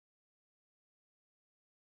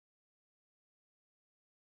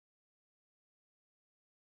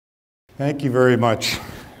Thank you very much.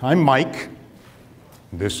 I'm Mike.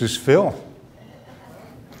 This is Phil.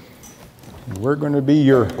 We're going to be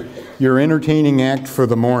your entertaining act for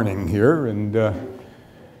the morning here. And,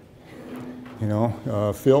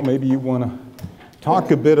 Phil, maybe you want to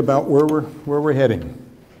talk a bit about where we're heading.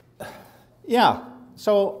 Yeah,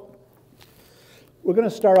 so we're going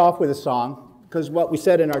to start off with a song, because what we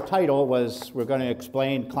said in our title was we're going to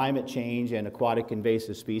explain climate change and aquatic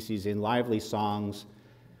invasive species in lively songs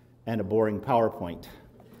and a boring PowerPoint.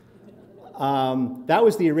 That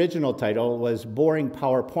was the original title, was Boring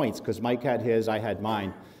PowerPoints, because Mike had his, I had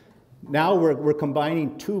mine. Now we're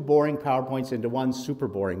combining two boring PowerPoints into one super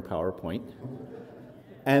boring PowerPoint.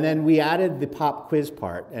 And then we added the pop quiz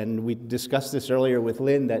part, and we discussed this earlier with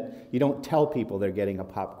Lynn, that you don't tell people they're getting a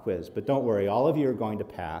pop quiz. But don't worry, all of you are going to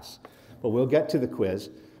pass. But we'll get to the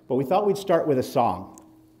quiz. But we thought we'd start with a song.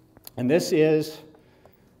 And this is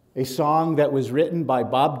a song that was written by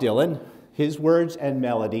Bob Dylan, his words and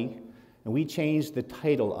melody, and we changed the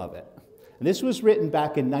title of it. And this was written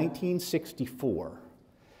back in 1964.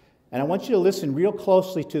 And I want you to listen real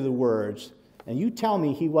closely to the words, and you tell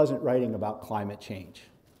me he wasn't writing about climate change.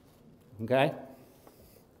 Okay?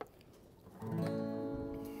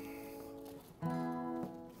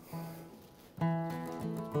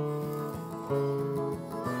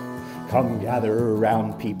 Come gather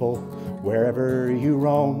around, people, wherever you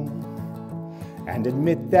roam, and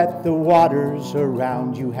admit that the waters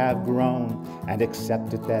around you have grown, and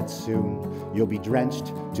accept it that soon you'll be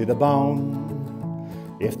drenched to the bone.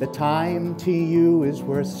 If the time to you is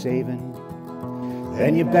worth saving,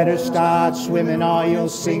 then you better start swimming or you'll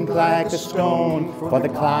sink like a stone, for the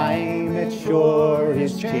climate sure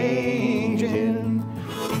is changing.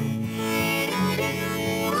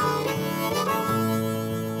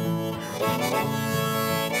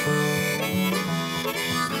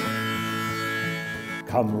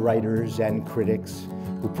 Come writers and critics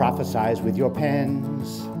who prophesize with your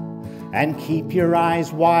pens, and keep your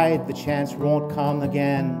eyes wide, the chance won't come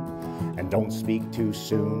again. And don't speak too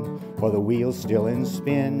soon, for the wheel's still in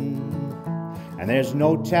spin, and there's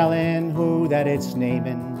no telling who that it's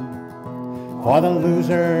naming. For the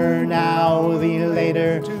loser now, the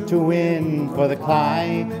later to win, for the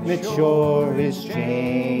climate sure is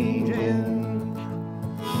changing.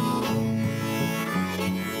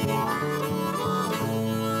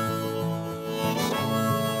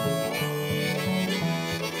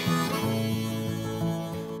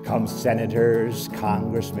 Come senators,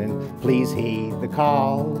 congressmen, please heed the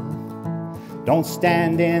call. Don't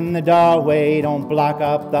stand in the doorway, don't block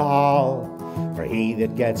up the hall, for he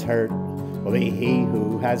that gets hurt will be he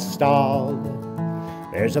who has stalled.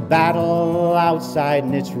 There's a battle outside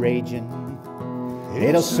and it's raging.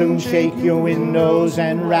 It'll soon shake your windows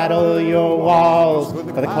and rattle your walls,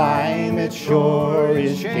 for the climate sure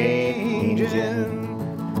is changing.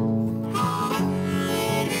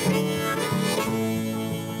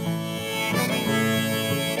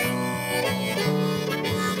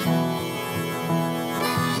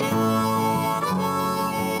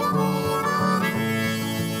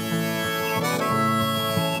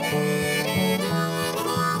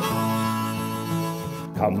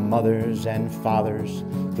 Come mothers and fathers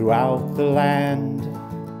throughout the land,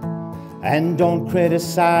 and don't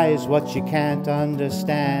criticize what you can't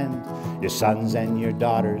understand. Your sons and your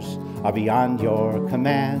daughters are beyond your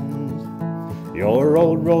command. Your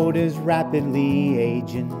old road is rapidly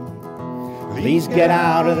aging. Please get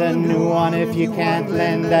out of the new one if you can't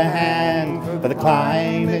lend a hand, for the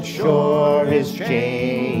climate sure is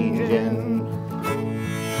changing.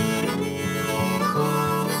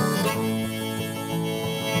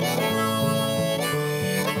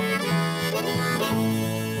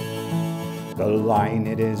 The line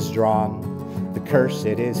it is drawn, the curse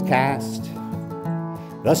it is cast.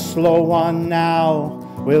 The slow one now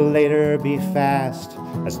will later be fast,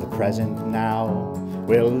 as the present now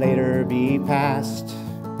will later be past.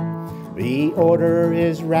 The order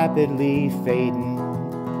is rapidly fading,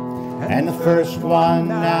 and the first one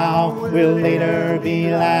now will later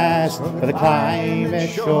be last, for the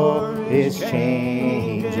climate sure is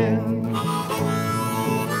changing.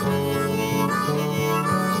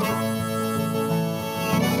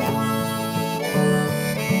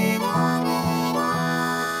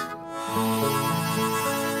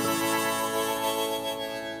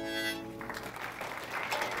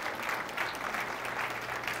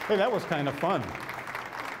 Hey, that was kind of fun.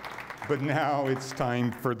 But now it's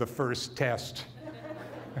time for the first test.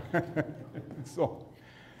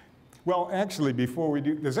 Well, actually, before we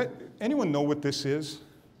do, does anyone know what this is?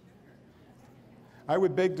 I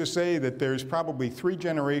would beg to say that there's probably 3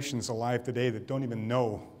 generations alive today that don't even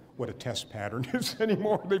know what a test pattern is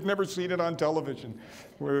anymore. They've never seen it on television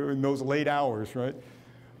in those late hours, right?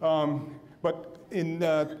 But in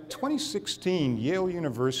 2016, Yale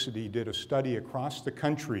University did a study across the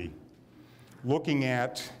country looking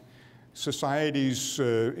at society's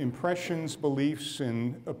impressions, beliefs,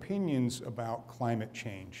 and opinions about climate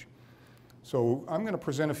change. So I'm going to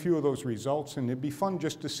present a few of those results, and it'd be fun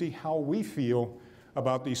just to see how we feel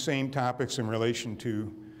about these same topics in relation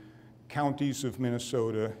to counties of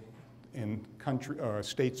Minnesota and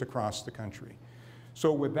states across the country.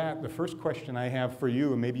 So with that, the first question I have for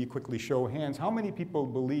you, and maybe you quickly show hands, how many people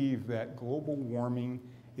believe that global warming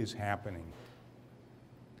is happening?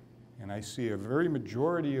 And I see a very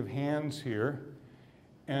majority of hands here.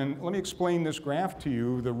 And let me explain this graph to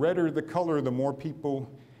you. The redder the color, the more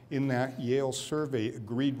people in that Yale survey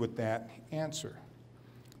agreed with that answer.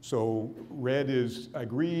 So red is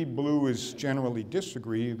agree, blue is generally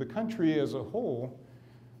disagree. The country as a whole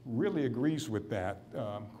really agrees with that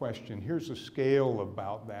question. Here's a scale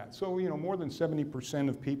about that. So, more than 70%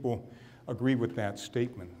 of people agree with that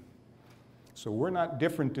statement. So we're not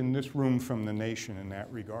different in this room from the nation in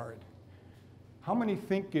that regard. How many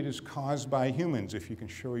think it is caused by humans, if you can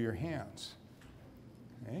show your hands?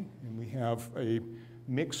 Okay, and we have a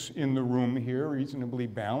mix in the room here, reasonably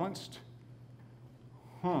balanced.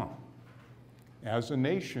 As a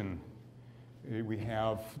nation, we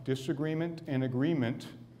have disagreement and agreement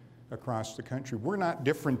across the country. We're not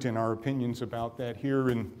different in our opinions about that here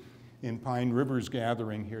in Pine River's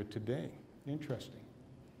gathering here today. Interesting.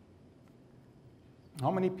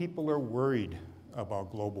 How many people are worried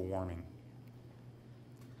about global warming?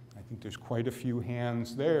 I think there's quite a few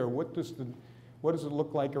hands there. What does it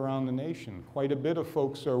look like around the nation? Quite a bit of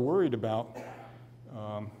folks are worried about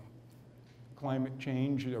climate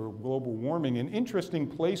change or global warming in interesting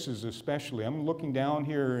places especially. I'm looking down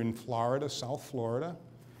here in Florida, South Florida.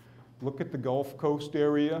 Look at the Gulf Coast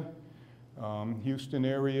area, Houston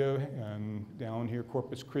area, and down here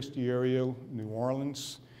Corpus Christi area, New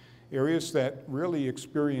Orleans. Areas that really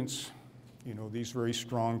experience these very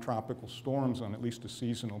strong tropical storms on at least a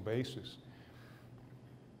seasonal basis.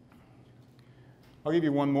 I'll give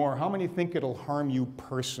you one more. How many think it'll harm you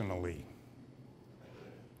personally?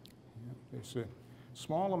 There's a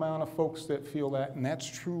small amount of folks that feel that, and that's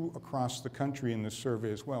true across the country in this survey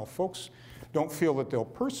as well. Folks don't feel that they'll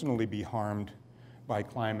personally be harmed by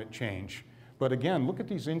climate change. But again, look at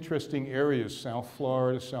these interesting areas, South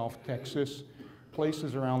Florida, South Texas,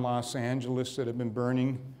 places around Los Angeles that have been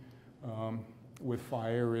burning with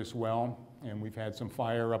fire as well. And we've had some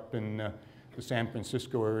fire up in the San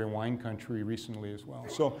Francisco area, wine country recently as well.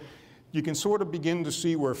 So you can sort of begin to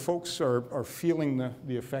see where folks are feeling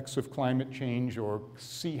the effects of climate change or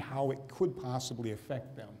see how it could possibly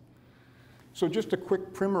affect them. So just a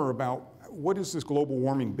quick primer about what is this global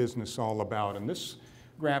warming business all about. And this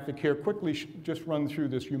graphic here, quickly just run through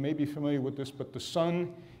this. You may be familiar with this, but the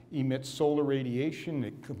sun emits solar radiation.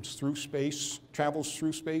 It comes through space, travels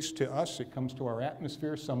through space to us. It comes to our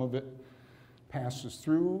atmosphere. Some of it passes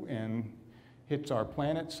through and hits our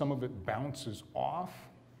planet. Some of it bounces off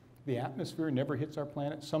the atmosphere, never hits our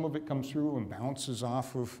planet. Some of it comes through and bounces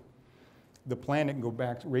off of the planet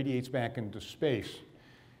and radiates back into space.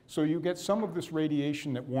 So you get some of this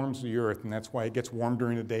radiation that warms the Earth, and that's why it gets warm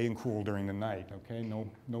during the day and cool during the night, okay?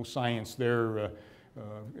 No science there,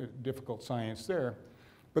 difficult science there.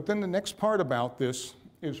 But then the next part about this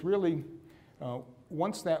is really,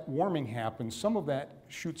 once that warming happens, some of that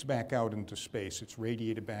shoots back out into space. It's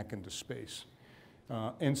radiated back into space.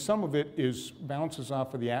 And some of it bounces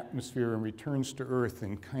off of the atmosphere and returns to Earth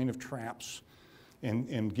and kind of traps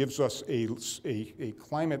and gives us a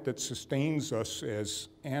climate that sustains us as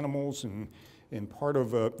animals and part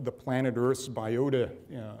of the planet Earth's biota.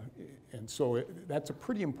 And so that's a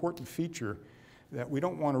pretty important feature that we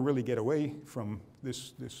don't want to really get away from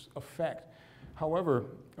this effect. However,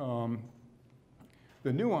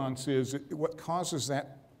 the nuance is that what causes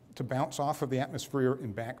that to bounce off of the atmosphere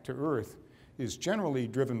and back to Earth is generally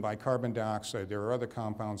driven by carbon dioxide. There are other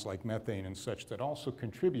compounds like methane and such that also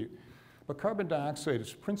contribute. But carbon dioxide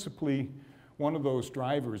is principally one of those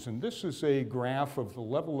drivers. And this is a graph of the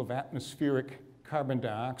level of atmospheric carbon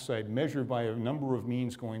dioxide measured by a number of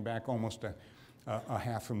means going back almost a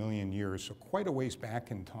 500,000 years, so quite a ways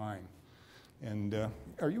back in time. And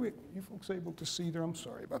are you folks able to see there? I'm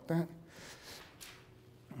sorry about that.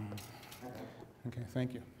 Okay,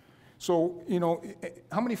 thank you. So,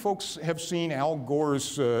 how many folks have seen Al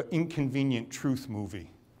Gore's Inconvenient Truth movie?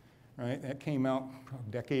 Right, that came out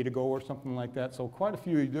a decade ago or something like that, so quite a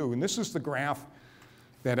few of you do. And this is the graph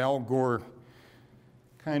that Al Gore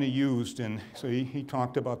kind of used. And so he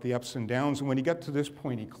talked about the ups and downs. And when he got to this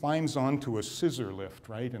point, he climbs onto a scissor lift,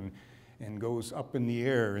 right, and goes up in the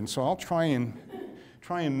air. And so I'll try and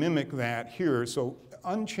mimic that here. So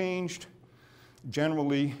unchanged,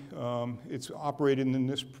 generally, it's operated in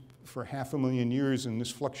this for 500,000 years in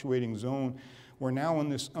this fluctuating zone. We're now in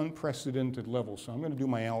this unprecedented level. So I'm going to do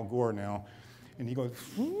my Al Gore now. And he goes,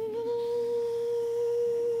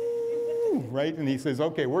 right? And he says,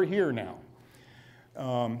 okay, we're here now.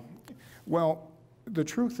 Well, the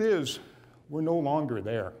truth is, we're no longer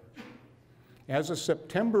there. As of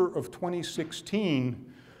September of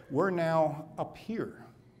 2016, we're now up here.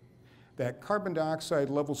 That carbon dioxide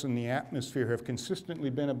levels in the atmosphere have consistently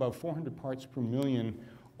been above 400 parts per million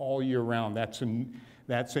all year round. That's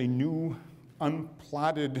a new,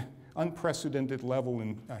 unplotted, unprecedented level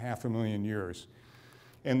in 500,000 years.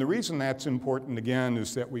 And the reason that's important, again,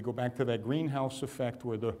 is that we go back to that greenhouse effect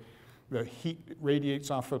where the heat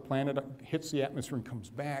radiates off the planet, hits the atmosphere and comes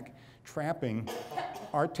back, trapping.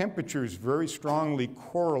 Our temperatures very strongly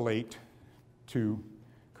correlate to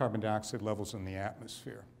carbon dioxide levels in the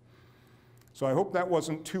atmosphere. So I hope that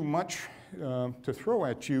wasn't too much to throw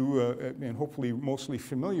at you, and hopefully mostly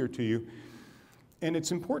familiar to you. And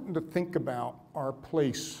it's important to think about our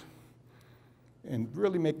place and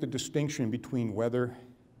really make the distinction between weather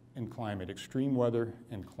and climate, extreme weather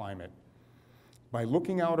and climate. By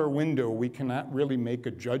looking out our window, we cannot really make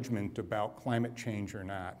a judgment about climate change or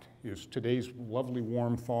not. Is today's lovely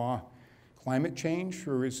warm thaw climate change,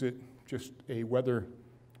 or is it just a weather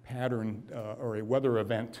pattern or a weather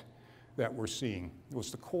event that we're seeing?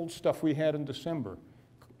 Was the cold stuff we had in December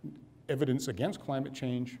evidence against climate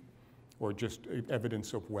change or just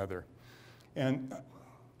evidence of weather? And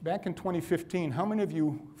back in 2015, how many of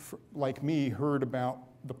you, like me, heard about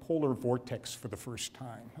the polar vortex for the first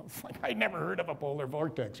time? I was like, I never heard of a polar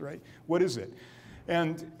vortex, right? What is it?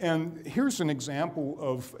 And here's an example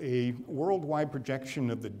of a worldwide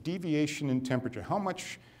projection of the deviation in temperature, how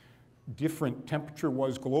much different temperature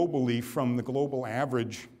was globally from the global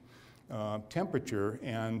average temperature.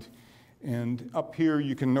 And up here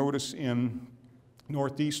you can notice in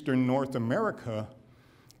northeastern North America,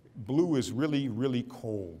 blue is really, really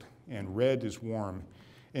cold and red is warm.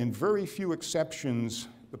 In very few exceptions,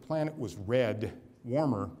 the planet was red,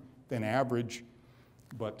 warmer than average,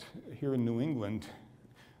 but here in New England,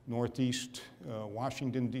 Northeast,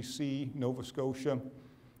 Washington, D.C., Nova Scotia,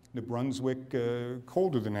 New Brunswick,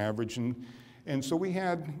 colder than average. And so we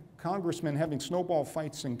had congressmen having snowball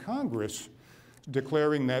fights in Congress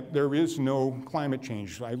declaring that there is no climate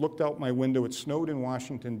change. I looked out my window, it snowed in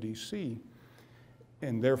Washington, D.C.,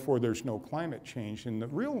 and therefore there's no climate change. And the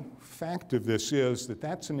real fact of this is that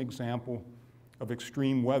that's an example of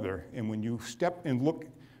extreme weather. And when you step and look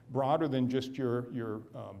broader than just your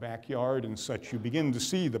backyard and such, you begin to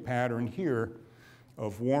see the pattern here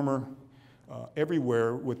of warmer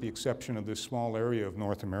everywhere with the exception of this small area of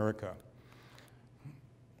North America.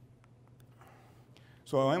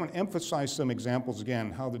 So I want to emphasize some examples again,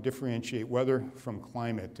 how to differentiate weather from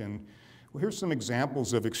climate. And well, here's some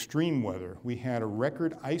examples of extreme weather. We had a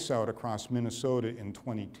record ice out across Minnesota in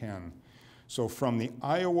 2010. So from the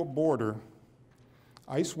Iowa border,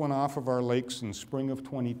 ice went off of our lakes in spring of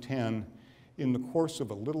 2010 in the course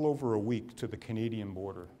of a little over a week to the Canadian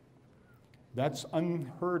border. That's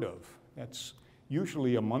unheard of. That's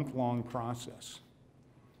usually a month-long process.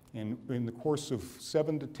 And in the course of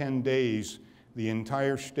 7 to 10 days, the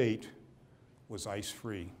entire state was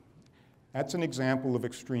ice-free. That's an example of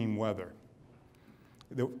extreme weather.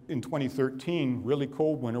 In 2013, really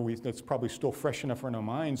cold winter, that's probably still fresh enough in our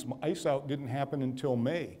minds, ice out didn't happen until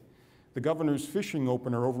May. The governor's fishing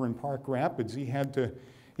opener over in Park Rapids, he had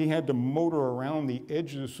to motor around the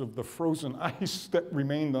edges of the frozen ice that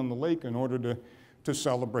remained on the lake in order to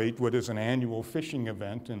celebrate what is an annual fishing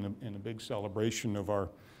event and a big celebration of our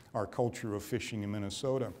culture of fishing in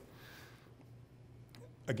Minnesota.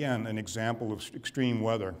 Again, an example of extreme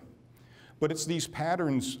weather. But it's these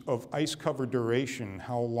patterns of ice cover duration,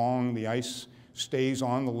 how long the ice stays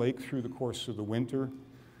on the lake through the course of the winter,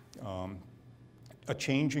 a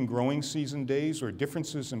change in growing season days or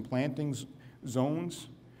differences in planting zones.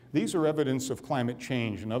 These are evidence of climate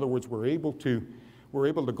change. In other words, we're able to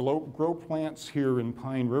grow plants here in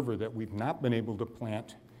Pine River that we've not been able to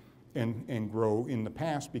plant and grow in the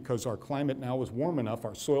past because our climate now is warm enough,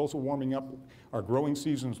 our soils are warming up, our growing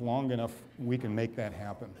season's long enough, we can make that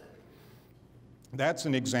happen. That's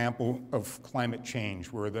an example of climate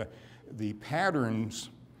change where the patterns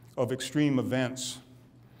of extreme events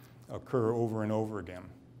occur over and over again.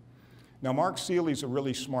 Now, Mark Seeley's a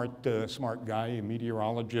really smart guy, a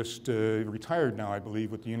meteorologist, retired now, I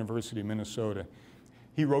believe, with the University of Minnesota.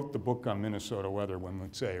 He wrote the book on Minnesota weather, one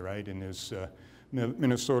would say, right, in his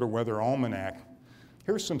Minnesota Weather Almanac.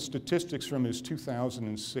 Here's some statistics from his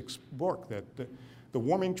 2006 book that the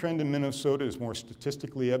warming trend in Minnesota is more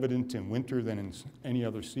statistically evident in winter than in any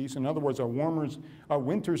other season. In other words, our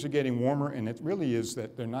winters are getting warmer, and it really is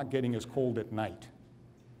that they're not getting as cold at night.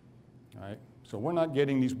 Right? So we're not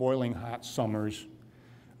getting these boiling hot summers,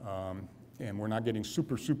 and we're not getting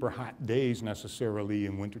super, super hot days necessarily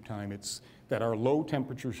in wintertime. It's that our low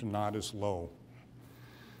temperatures are not as low.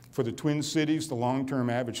 For the Twin Cities, the long-term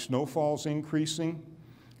average snowfall is increasing.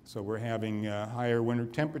 So we're having higher winter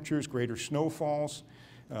temperatures, greater snowfalls.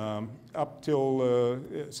 Up till,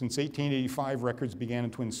 since 1885, records began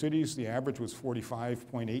in Twin Cities. The average was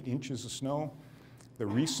 45.8 inches of snow. The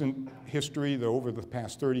recent history, over the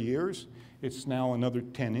past 30 years, it's now another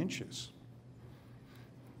 10 inches.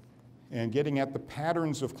 And getting at the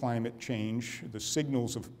patterns of climate change, the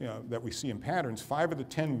signals of, that we see in patterns, 5 of the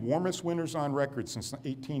 10 warmest winters on record since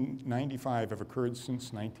 1895 have occurred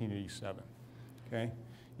since 1987. Okay?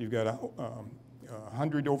 You've got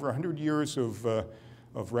over 100 years of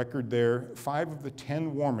record there. 5 of the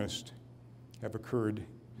 10 warmest have occurred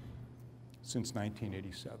since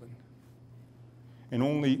 1987. And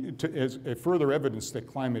only as further evidence that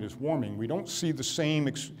climate is warming, we don't see the same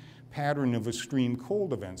pattern of extreme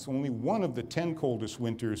cold events. Only 1 of the 10 coldest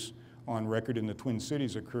winters on record in the Twin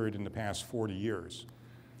Cities occurred in the past 40 years.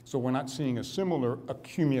 So we're not seeing a similar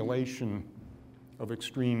accumulation of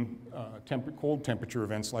extreme cold temperature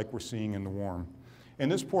events like we're seeing in the warm. And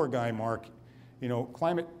this poor guy, Mark, you know,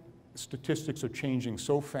 climate statistics are changing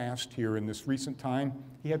so fast here in this recent time,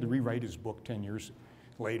 he had to rewrite his book 10 years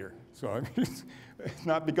later. So it's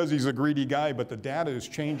not because he's a greedy guy, but the data is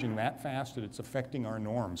changing that fast that it's affecting our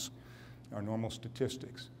norms, our normal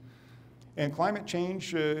statistics. And climate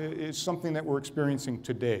change is something that we're experiencing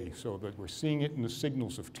today, so that we're seeing it in the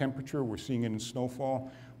signals of temperature, we're seeing it in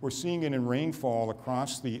snowfall, we're seeing it in rainfall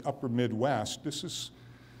across the upper Midwest. This is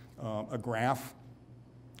a graph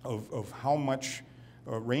of how much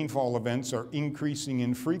rainfall events are increasing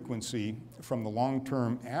in frequency from the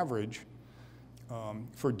long-term average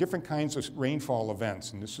for different kinds of rainfall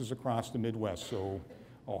events, and this is across the Midwest, so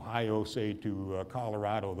Ohio, say, to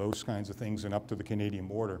Colorado, those kinds of things, and up to the Canadian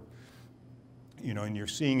border. You know, and you're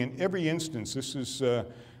seeing in every instance, this is the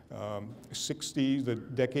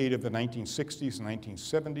decade of the 1960s,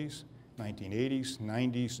 1970s, 1980s,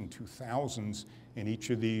 90s, and 2000s in each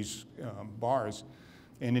of these bars.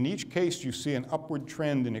 And in each case, you see an upward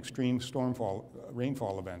trend in extreme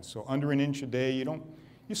rainfall events. So under an inch a day,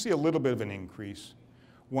 you see a little bit of an increase.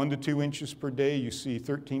 1 to 2 inches per day, you see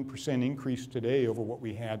 13% increase today over what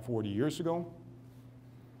we had 40 years ago.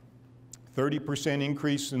 30%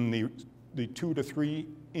 increase in the 2 to 3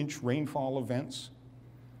 inch rainfall events.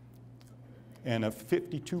 And a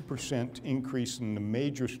 52% increase in the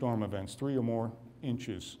major storm events, 3 or more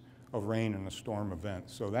inches of rain in a storm event.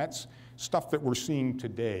 So that's stuff that we're seeing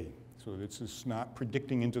today. So this is not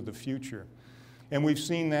predicting into the future. And we've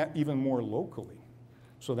seen that even more locally.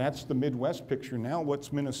 So that's the Midwest picture. Now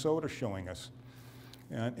what's Minnesota showing us?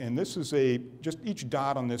 And this is just each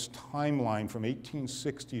dot on this timeline from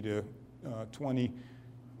 1860 to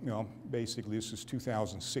basically this is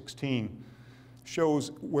 2016,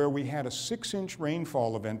 shows where we had a 6-inch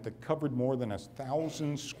rainfall event that covered more than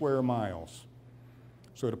 1,000 square miles.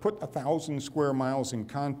 So to put 1,000 square miles in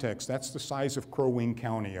context, that's the size of Crow Wing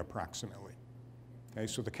County approximately. Okay,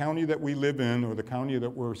 so the county that we live in, or the county that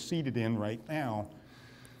we're seated in right now,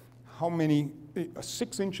 how many,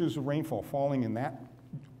 6 inches of rainfall falling in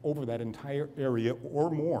over that entire area or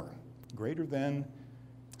more, greater than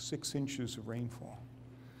 6 inches of rainfall.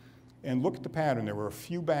 And look at the pattern. There were a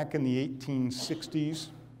few back in the 1860s,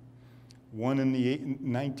 one in the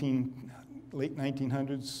late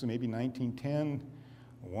 1900s, maybe 1910,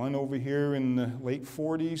 one over here in the late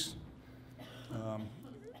 40s,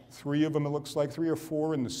 3 of them, it looks like 3 or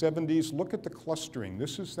 4 in the 70s. Look at the clustering.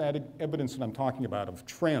 This is that evidence that I'm talking about of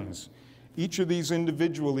trends. Each of these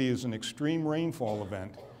individually is an extreme rainfall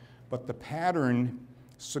event, but the pattern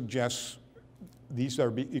suggests these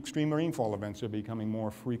are extreme rainfall events are becoming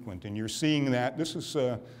more frequent. And you're seeing that. This is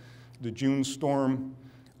the June storm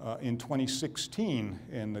in 2016,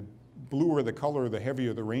 and the bluer the color, the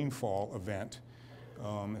heavier the rainfall event.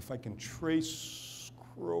 If I can trace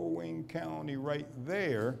Crow Wing County right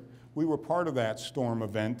there, we were part of that storm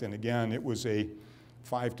event, and again, it was a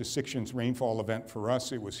 5 to 6 inch rainfall event for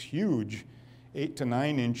us. It was huge, 8 to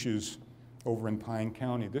 9 inches over in Pine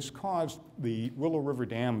County. This caused the Willow River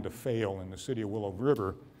Dam to fail in the city of Willow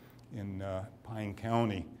River in Pine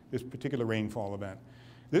County, this particular rainfall event.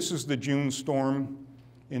 This is the June storm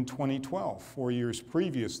in 2012, 4 years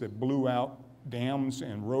previous, that blew out dams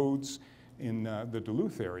and roads in the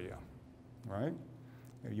Duluth area, right?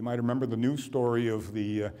 You might remember the news story of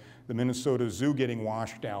the Minnesota Zoo getting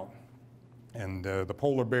washed out, and the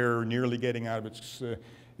polar bear nearly getting out of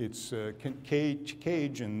its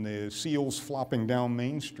cage, and the seals flopping down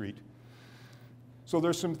Main Street. So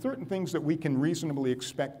there's some certain things that we can reasonably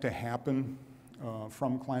expect to happen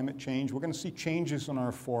from climate change. We're going to see changes in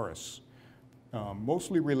our forests,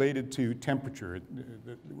 mostly related to temperature.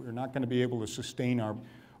 We're not going to be able to sustain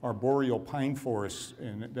our boreal pine forests,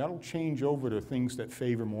 and that'll change over to things that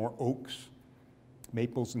favor more oaks,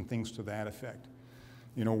 maples, and things to that effect.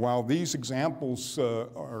 You know, while these examples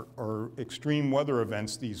are extreme weather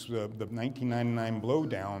events, the 1999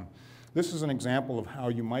 blowdown, this is an example of how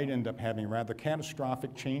you might end up having rather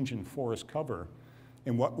catastrophic change in forest cover,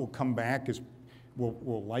 and what will come back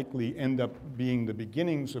will likely end up being the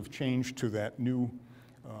beginnings of change to that new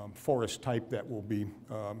forest type that will be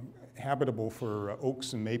habitable for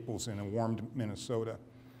oaks and maples in a warmed Minnesota.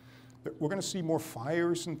 We're going to see more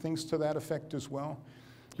fires and things to that effect as well.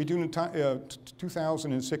 Between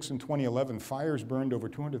 2006 and 2011, fires burned over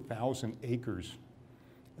 200,000 acres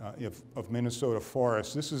of Minnesota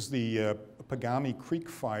forest. This is the Pagami Creek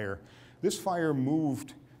fire. This fire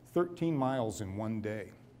moved 13 miles in one day.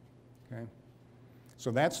 Okay? So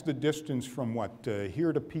that's the distance from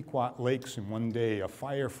here to Pequot Lakes in one day, a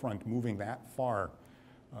fire front moving that far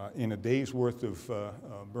in a day's worth of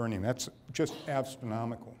burning. That's just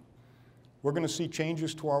astronomical. We're going to see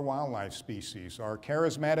changes to our wildlife species. Our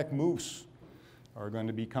charismatic moose are going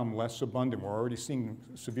to become less abundant. We're already seeing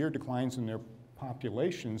severe declines in their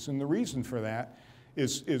populations, and the reason for that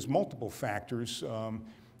is multiple factors.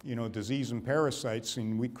 You know, disease and parasites,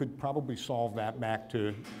 and we could probably solve that back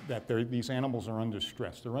to that these animals are under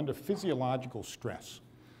stress. They're under physiological stress.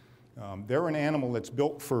 They're an animal that's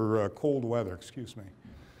built for cold weather, excuse me.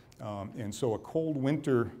 And so a cold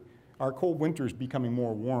winter, our cold winter is becoming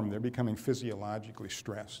more warm. They're becoming physiologically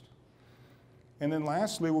stressed. And then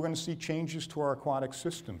lastly, we're going to see changes to our aquatic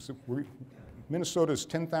systems. Minnesota's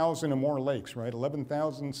 10,000 or more lakes, right?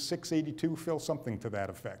 11,682, Phil, something to that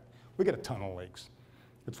effect. We get a ton of lakes.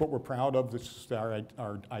 It's what we're proud of. This is our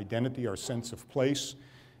identity, our sense of place.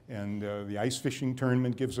 And the ice fishing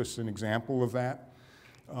tournament gives us an example of that.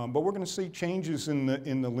 But we're going to see changes in the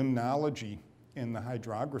limnology and the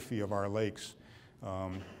hydrography of our lakes.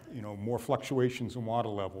 You know, more fluctuations in water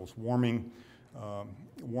levels, warming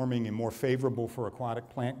and more favorable for aquatic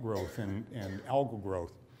plant growth and algal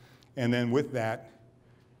growth. And then with that,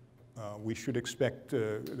 we should expect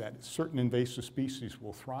that certain invasive species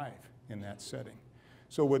will thrive in that setting.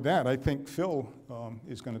 So with that, I think Phil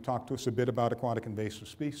is going to talk to us a bit about aquatic invasive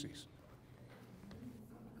species.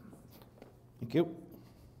 Thank you.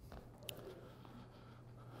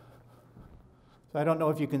 So I don't know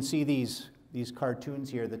if you can see these cartoons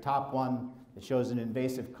here. The top one, it shows an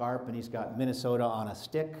invasive carp, and he's got Minnesota on a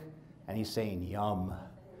stick, and he's saying, yum.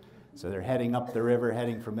 So they're heading up the river,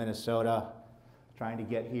 heading for Minnesota, trying to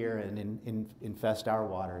get here and infest our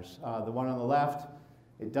waters. The one on the left,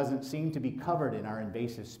 it doesn't seem to be covered in our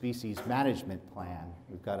invasive species management plan.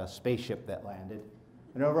 We've got a spaceship that landed.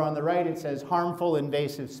 And over on the right, it says harmful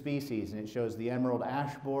invasive species, and it shows the emerald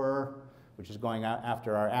ash borer, which is going out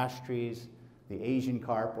after our ash trees, the Asian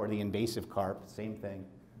carp, or the invasive carp, same thing,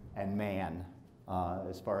 and man,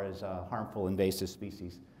 as far as harmful invasive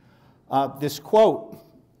species. This quote,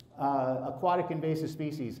 aquatic invasive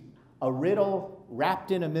species, a riddle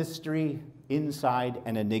wrapped in a mystery, inside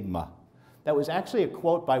an enigma. That was actually a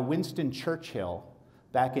quote by Winston Churchill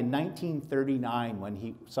back in 1939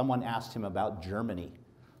 when someone asked him about Germany.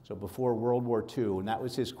 So before World War II, and that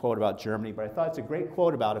was his quote about Germany. But I thought it's a great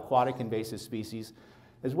quote about aquatic invasive species,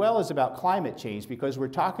 as well as about climate change, because we're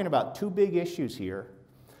talking about two big issues here.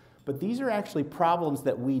 But these are actually problems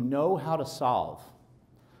that we know how to solve.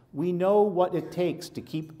 We know what it takes to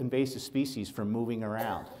keep invasive species from moving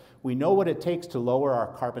around. We know what it takes to lower our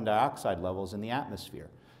carbon dioxide levels in the atmosphere.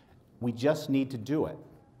 We just need to do it.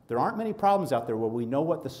 There aren't many problems out there where we know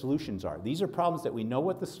what the solutions are. These are problems that we know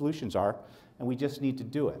what the solutions are, and we just need to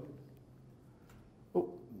do it.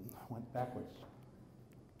 Oh, I went backwards.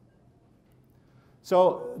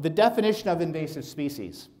 So the definition of invasive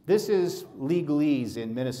species. This is legalese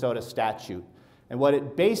in Minnesota statute. And what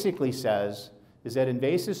it basically says is that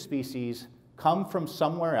invasive species come from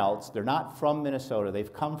somewhere else. They're not from Minnesota.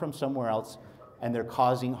 They've come from somewhere else, and they're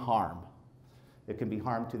causing harm. It can be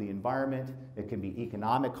harm to the environment, it can be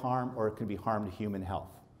economic harm, or it can be harm to human health.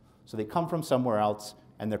 So they come from somewhere else,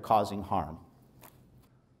 and they're causing harm.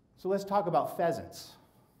 So let's talk about pheasants.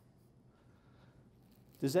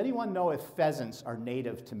 Does anyone know if pheasants are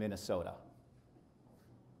native to Minnesota?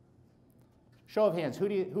 Show of hands,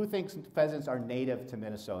 who thinks pheasants are native to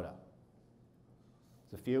Minnesota?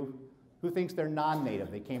 There's a few. Who thinks they're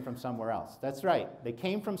non-native? They came from somewhere else. That's right, they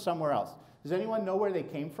came from somewhere else. Does anyone know where they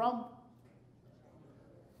came from?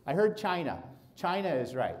 I heard China. China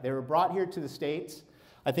is right. They were brought here to the States.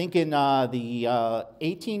 I think in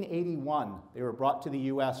 1881, they were brought to the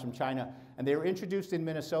US from China, and they were introduced in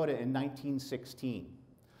Minnesota in 1916.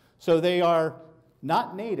 So they are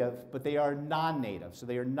not native, but they are non-native. So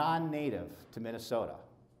they are non-native to Minnesota.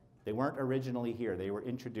 They weren't originally here. They were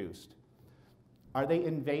introduced. Are they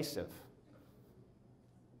invasive?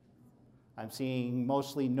 I'm seeing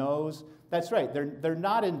mostly no's. That's right. They're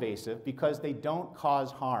not invasive because they don't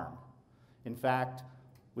cause harm. In fact,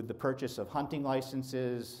 with the purchase of hunting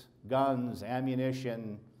licenses, guns,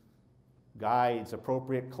 ammunition, guides,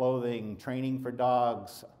 appropriate clothing, training for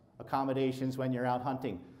dogs, accommodations when you're out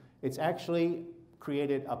hunting, it's actually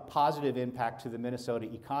created a positive impact to the Minnesota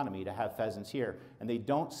economy to have pheasants here, and they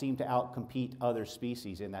don't seem to outcompete other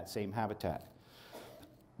species in that same habitat.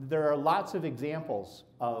 There are lots of examples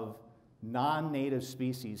of non-native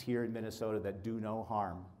species here in Minnesota that do no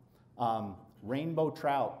harm. Rainbow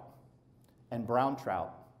trout and brown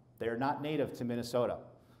trout, they are not native to Minnesota.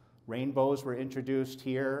 Rainbows were introduced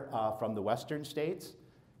here from the western states,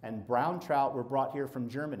 and brown trout were brought here from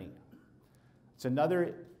Germany. It's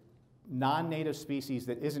another non-native species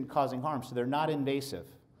that isn't causing harm, so they're not invasive.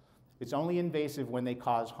 It's only invasive when they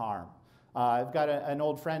cause harm. I've got an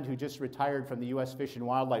old friend who just retired from the U.S. Fish and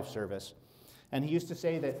Wildlife Service, and he used to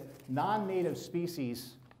say that non-native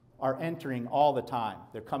species are entering all the time.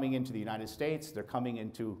 They're coming into the United States, they're coming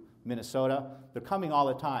into Minnesota, they're coming all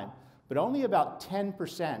the time, but only about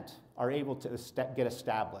 10% are able to get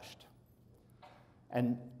established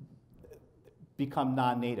and become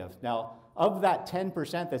non-native. Now, of that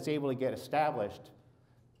 10% that's able to get established,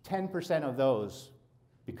 10% of those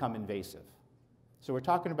become invasive. So we're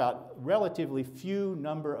talking about relatively few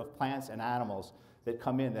number of plants and animals that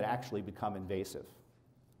come in that actually become invasive.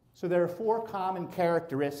 So there are 4 common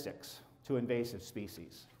characteristics to invasive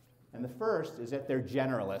species. And the first is that they're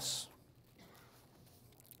generalists.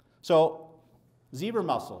 So zebra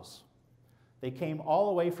mussels, they came all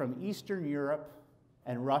the way from Eastern Europe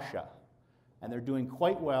and Russia, and they're doing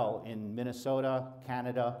quite well in Minnesota,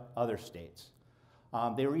 Canada, other states.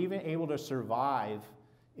 They were even able to survive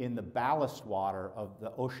in the ballast water of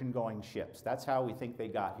the ocean-going ships. That's how we think they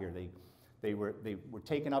got here. They were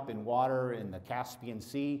taken up in water in the Caspian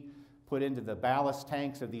Sea, put into the ballast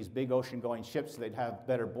tanks of these big ocean-going ships so they'd have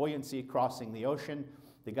better buoyancy crossing the ocean.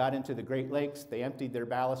 They got into the Great Lakes, they emptied their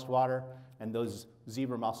ballast water, and those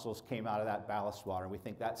zebra mussels came out of that ballast water. We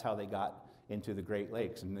think that's how they got into the Great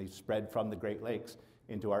Lakes, and they spread from the Great Lakes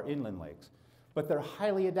into our inland lakes. But they're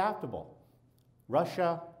highly adaptable.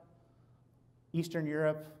 Russia, Eastern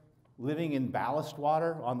Europe, living in ballast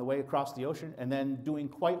water on the way across the ocean, and then doing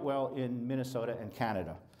quite well in Minnesota and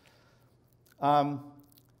Canada.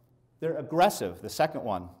 They're aggressive, the second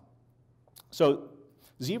one. So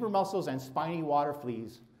zebra mussels and spiny water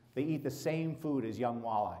fleas, they eat the same food as young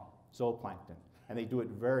walleye, zooplankton, and they do it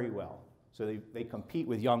very well. So they compete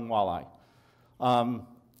with young walleye.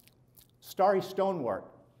 Starry stonewort,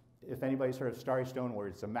 if anybody's heard of starry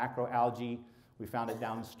stonewort, it's a macroalgae. We found it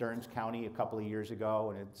down in Stearns County a couple of years ago,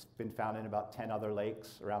 and it's been found in about 10 other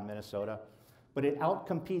lakes around Minnesota. But it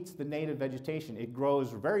outcompetes the native vegetation. It grows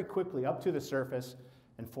very quickly up to the surface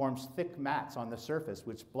and forms thick mats on the surface,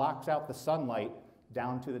 which blocks out the sunlight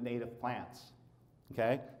down to the native plants.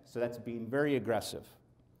 Okay? So that's being very aggressive.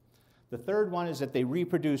 The third one is that they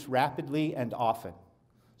reproduce rapidly and often.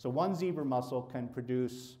 So one zebra mussel can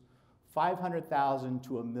produce 500,000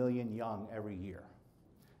 to 1 million young every year.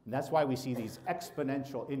 And that's why we see these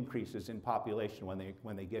exponential increases in population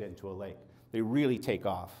when they get into a lake. They really take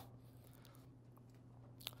off.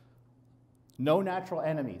 No natural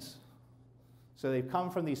enemies. So they've come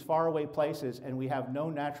from these faraway places, and we have no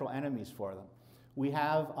natural enemies for them. We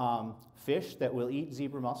have fish that will eat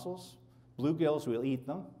zebra mussels. Bluegills will eat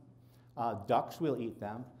them. Ducks will eat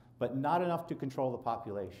them, but not enough to control the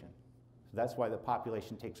population. So that's why the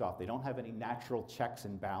population takes off. They don't have any natural checks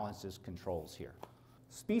and balances controls here.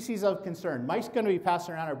 Species of concern. Mike's going to be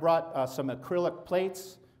passing around. I brought some acrylic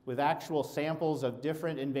plates with actual samples of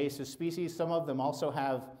different invasive species. Some of them also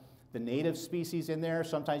have the native species in there.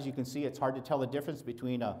 Sometimes you can see it's hard to tell the difference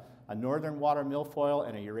between a northern water milfoil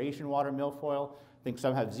and a Eurasian water milfoil. I think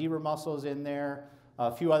some have zebra mussels in there,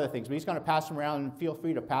 a few other things. But he's going to pass them around, and feel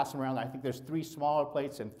free to pass them around. I think there's 3 smaller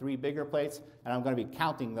plates and 3 bigger plates, and I'm going to be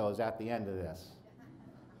counting those at the end of this.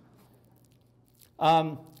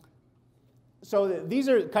 So these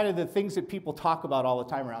are kind of the things that people talk about all the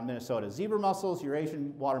time around Minnesota. Zebra mussels,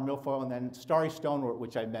 Eurasian water milfoil, and then starry stonewort,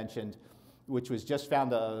 which I mentioned, which was just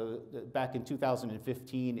found back in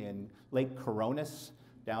 2015 in Lake Coronis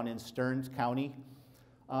down in Stearns County.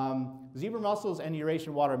 Zebra mussels and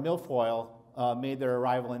Eurasian water milfoil made their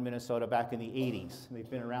arrival in Minnesota back in the 80s. They've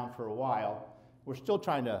been around for a while. We're still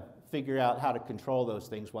trying to figure out how to control those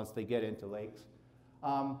things once they get into lakes.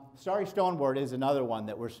 Starry stonewort is another one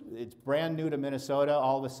that it's brand new to Minnesota.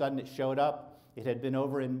 All of a sudden it showed up. It had been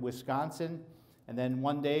over in Wisconsin, and then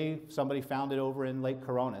one day somebody found it over in Lake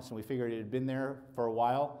Coronis, and we figured it had been there for a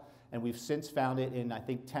while, and we've since found it in, I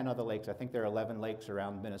think, 10 other lakes. I think there are 11 lakes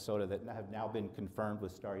around Minnesota that have now been confirmed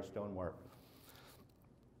with starry stonewort.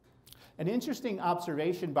 An interesting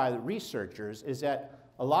observation by the researchers is that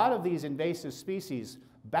a lot of these invasive species,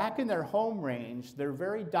 back in their home range, they're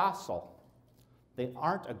very docile. They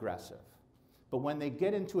aren't aggressive. But when they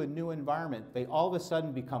get into a new environment, they all of a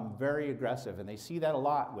sudden become very aggressive. And they see that a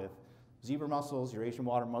lot with zebra mussels, Eurasian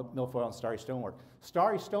water milfoil, and starry stonewort.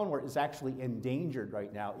 Starry stonewort is actually endangered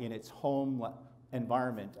right now in its home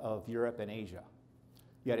environment of Europe and Asia.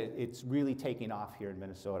 Yet it's really taking off here in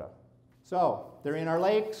Minnesota. So they're in our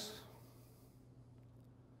lakes.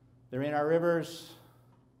 They're in our rivers.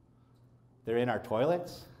 They're in our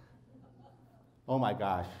toilets. Oh my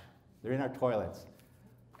gosh. They're in our toilets.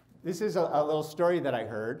 This is a little story that I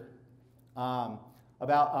heard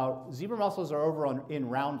about zebra mussels are over in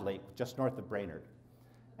Round Lake, just north of Brainerd.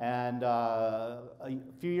 And a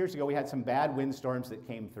few years ago, we had some bad windstorms that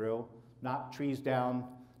came through, knocked trees down,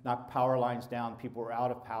 knocked power lines down. People were out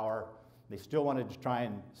of power. They still wanted to try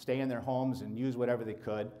and stay in their homes and use whatever they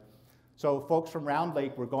could. So folks from Round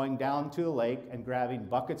Lake were going down to the lake and grabbing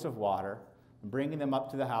buckets of water, bringing them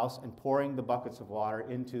up to the house and pouring the buckets of water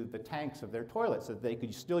into the tanks of their toilets so that they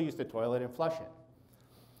could still use the toilet and flush it.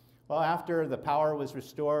 Well, after the power was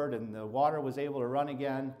restored and the water was able to run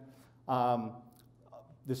again,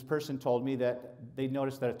 this person told me that they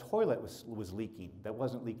noticed that a toilet was leaking that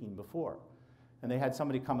wasn't leaking before. And they had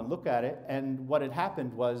somebody come and look at it, and what had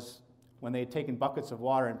happened was when they had taken buckets of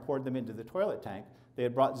water and poured them into the toilet tank, they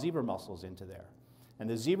had brought zebra mussels into there. And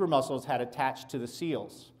the zebra mussels had attached to the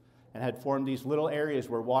seals and had formed these little areas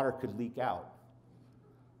where water could leak out.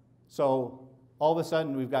 So all of a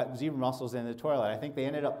sudden, we've got zebra mussels in the toilet. I think they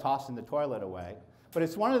ended up tossing the toilet away. But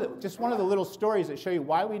it's just one of the little stories that show you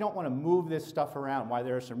why we don't want to move this stuff around, why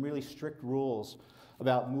there are some really strict rules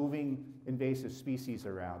about moving invasive species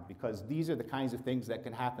around, because these are the kinds of things that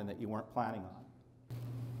can happen that you weren't planning on.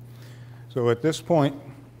 So at this point,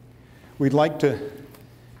 we'd like to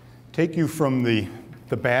take you from the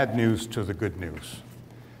bad news to the good news.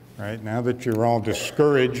 Right, now that you're all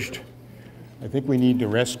discouraged, I think we need to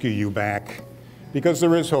rescue you back, because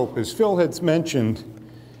there is hope. As Phil has mentioned,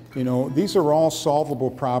 these are all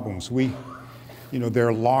solvable problems.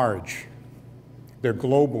 They're large, they're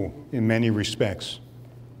global in many respects.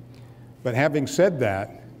 But having said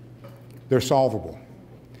that, they're solvable.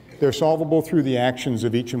 They're solvable through the actions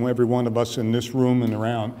of each and every one of us in this room and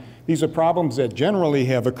around. These are problems that generally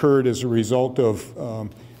have occurred as a result of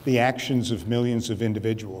the actions of millions of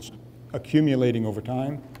individuals accumulating over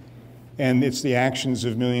time, and it's the actions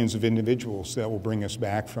of millions of individuals that will bring us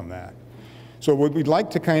back from that. So what we'd like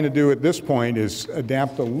to kind of do at this point is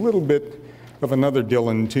adapt a little bit of another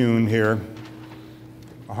Dylan tune here.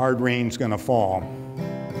 A hard rain's gonna fall.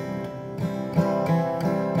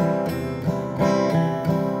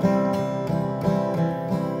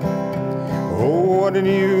 Oh, what did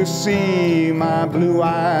you see, my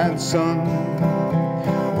blue-eyed son?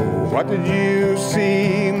 What did you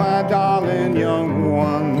see, my darling young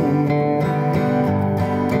one?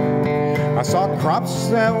 I saw crops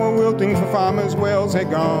that were wilting, for farmers' wells had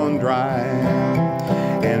gone dry,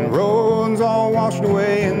 and roads all washed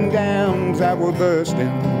away, and dams that were bursting.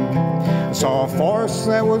 I saw a forest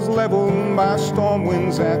that was leveled by storm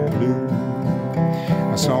winds that blew.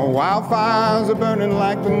 I saw wildfires burning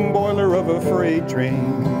like the boiler of a freight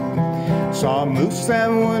train. Saw moose that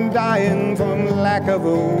were dying from lack of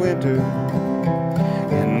a winter,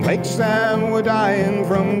 and lakes that were dying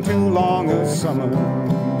from too long a summer.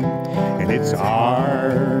 And it's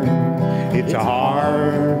hard, it's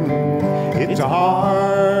hard, it's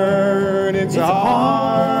hard, it's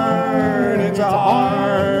hard, it's a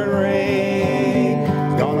hard rain.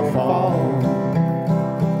 It's gonna fall.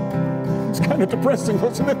 It's kind of depressing,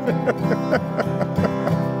 wasn't it?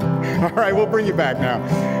 All right, we'll bring you back now.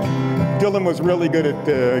 Dylan was really good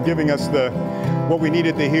at giving us what we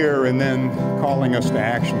needed to hear and then calling us to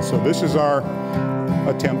action. So this is our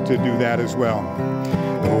attempt to do that as well.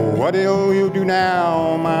 Oh, what'll you do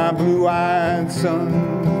now, my blue-eyed son?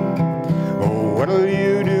 Oh, What'll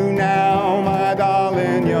you do now, my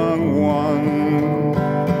darling young one?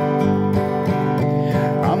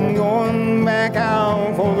 I'm going back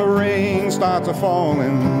out for the rain starts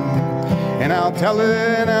a-falling, and I'll tell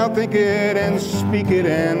it and I'll think it and speak it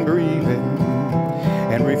and breathe it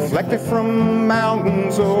and reflect it from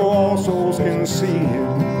mountains so all souls can see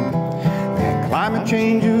it. That climate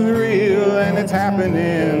change is real and it's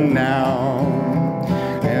happening now.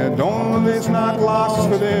 And don't it's not lost,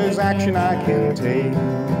 for there's action I can take.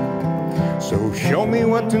 So show me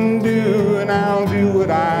what to do and I'll do what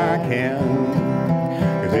I can.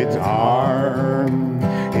 'Cause it's hard,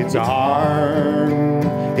 it's hard,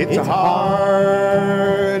 it's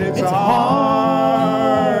hard, it's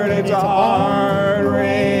hard, it's a hard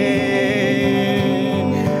rain.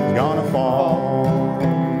 It's gonna fall.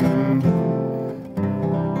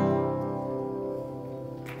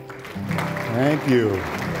 Thank you.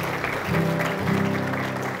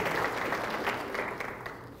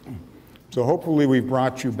 So hopefully we've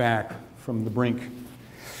brought you back from the brink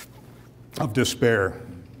of despair.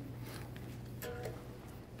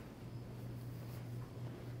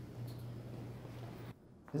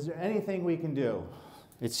 Is there anything we can do?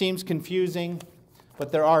 It seems confusing,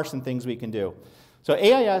 but there are some things we can do. So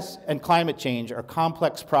AIS and climate change are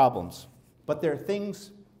complex problems, but there are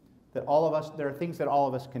things that all of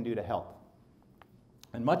us can do to help.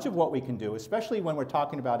 And much of what we can do, especially when we're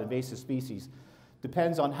talking about invasive species,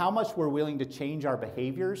 depends on how much we're willing to change our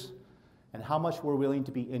behaviors and how much we're willing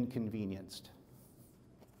to be inconvenienced.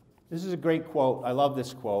 This is a great quote. I love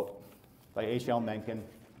this quote by H.L. Mencken.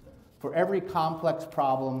 For every complex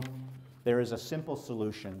problem, there is a simple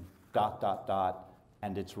solution, ...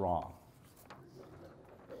 and it's wrong.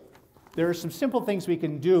 There are some simple things we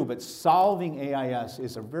can do, but solving AIS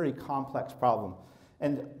is a very complex problem.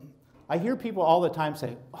 And I hear people all the time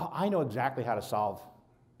say, oh, I know exactly how to solve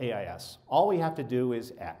AIS. All we have to do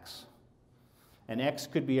is X. And X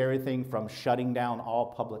could be everything from shutting down all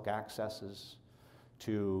public accesses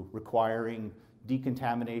to requiring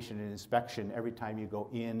decontamination and inspection every time you go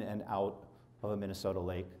in and out of a Minnesota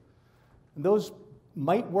lake. And those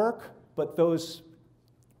might work, but those,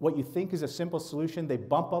 what you think is a simple solution, they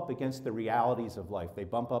bump up against the realities of life. They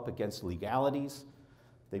bump up against legalities.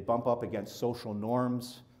 They bump up against social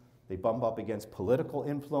norms. They bump up against political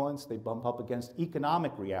influence. They bump up against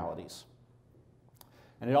economic realities.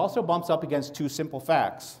 And it also bumps up against two simple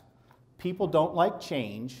facts. People don't like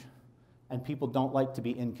change, and people don't like to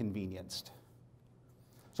be inconvenienced.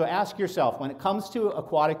 So ask yourself, when it comes to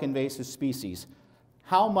aquatic invasive species,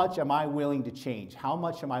 how much am I willing to change? How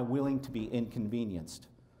much am I willing to be inconvenienced?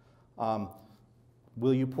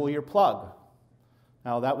 Will you pull your plug?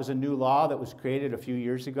 Now, that was a new law that was created a few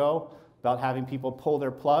years ago about having people pull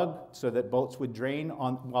their plug so that boats would drain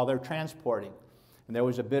while they're transporting. And there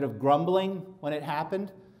was a bit of grumbling when it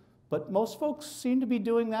happened, but most folks seem to be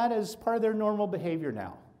doing that as part of their normal behavior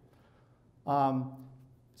now.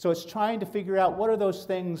 So it's trying to figure out what are those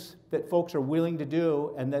things that folks are willing to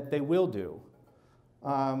do and that they will do.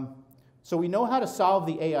 So we know how to solve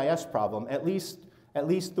the AIS problem, at least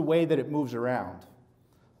the way that it moves around.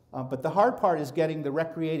 But the hard part is getting the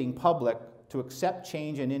recreating public to accept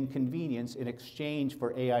change and inconvenience in exchange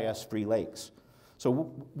for AIS-free lakes.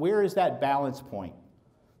 So where is that balance point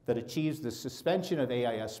that achieves the suspension of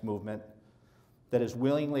AIS movement that is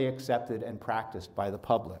willingly accepted and practiced by the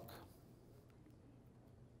public?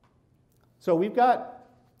 So we've got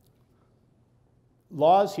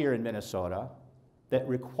laws here in Minnesota that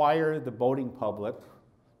require the boating public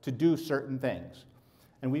to do certain things.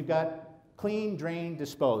 And we've got clean, drain,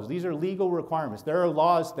 dispose. These are legal requirements. There are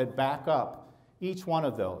laws that back up each one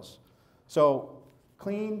of those. So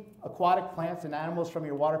clean aquatic plants and animals from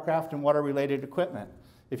your watercraft and water-related equipment.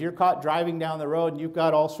 If you're caught driving down the road and you've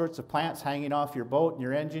got all sorts of plants hanging off your boat and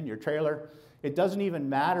your engine, your trailer, it doesn't even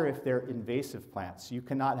matter if they're invasive plants. You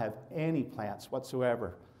cannot have any plants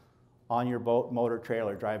whatsoever on your boat, motor,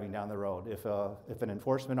 trailer driving down the road. If an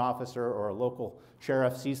enforcement officer or a local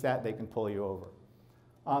sheriff sees that, they can pull you over.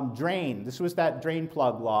 Drain. This was that drain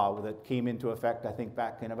plug law that came into effect, I think,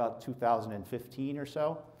 back in about 2015 or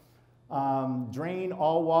so. Drain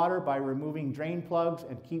all water by removing drain plugs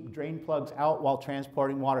and keep drain plugs out while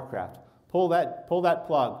transporting watercraft. Pull that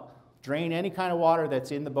plug. Drain any kind of water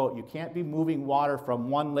that's in the boat. You can't be moving water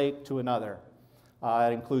from one lake to another.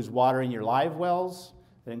 It includes water in your live wells.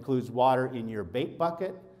 It includes water in your bait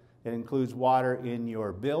bucket. It includes water in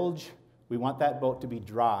your bilge. We want that boat to be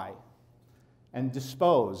dry. And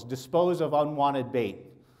dispose. Dispose of unwanted bait.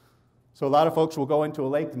 So a lot of folks will go into a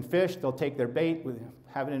lake and fish. They'll take their bait,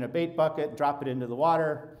 have it in a bait bucket, drop it into the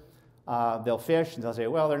water. They'll fish, and they'll say,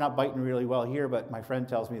 well, they're not biting really well here, but my friend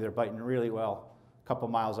tells me they're biting really well couple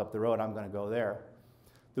miles up the road, I'm going to go there.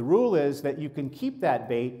 The rule is that you can keep that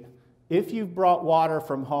bait if you've brought water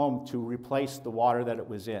from home to replace the water that it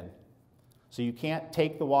was in. So you can't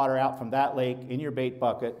take the water out from that lake in your bait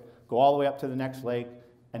bucket, go all the way up to the next lake,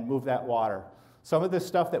 and move that water. Some of the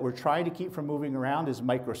stuff that we're trying to keep from moving around is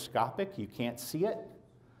microscopic. You can't see it.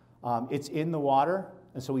 It's in the water,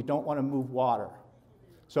 and so we don't want to move water.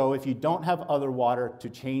 So if you don't have other water to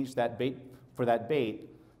change that bait for that bait,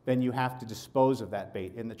 then you have to dispose of that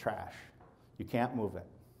bait in the trash. You can't move it.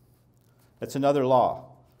 That's another law.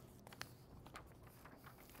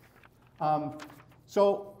 The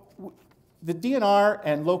DNR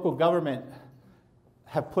and local government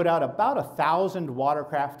have put out about 1,000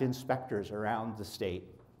 watercraft inspectors around the state.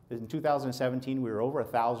 In 2017, we were over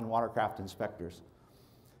 1,000 watercraft inspectors.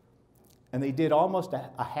 And they did almost a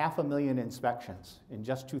 500,000 inspections in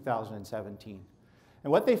just 2017.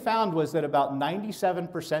 And what they found was that about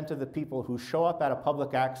 97% of the people who show up at a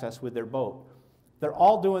public access with their boat, they're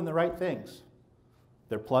all doing the right things.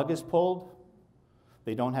 Their plug is pulled.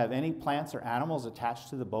 They don't have any plants or animals attached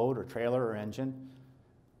to the boat or trailer or engine.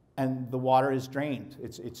 And the water is drained.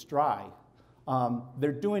 It's dry.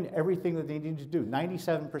 They're doing everything that they need to do,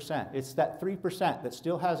 97%. It's that 3% that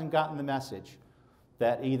still hasn't gotten the message,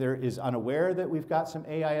 that either is unaware that we've got some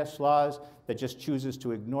AIS laws, that just chooses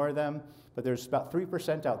to ignore them. But there's about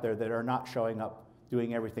 3% out there that are not showing up,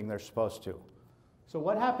 doing everything they're supposed to. So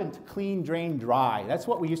what happened to clean, drain, dry? That's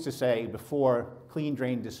what we used to say before clean,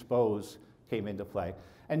 drain, dispose came into play.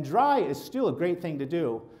 And dry is still a great thing to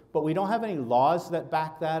do, but we don't have any laws that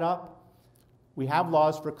back that up. We have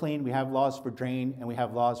laws for clean, we have laws for drain, and we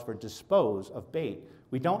have laws for dispose of bait.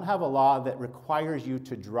 We don't have a law that requires you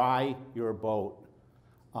to dry your boat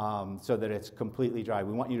so that it's completely dry.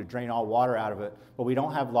 We want you to drain all water out of it, but we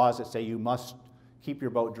don't have laws that say you must keep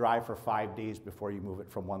your boat dry for 5 days before you move it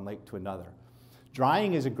from one lake to another.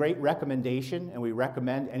 Drying is a great recommendation, and we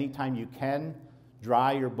recommend anytime you can,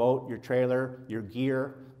 dry your boat, your trailer, your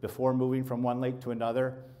gear before moving from one lake to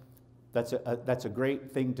another. That's a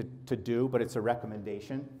great thing to do, but it's a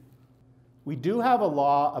recommendation. We do have a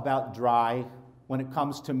law about dry when it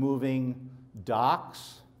comes to moving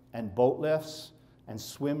docks and boat lifts and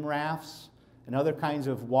swim rafts and other kinds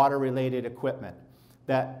of water-related equipment.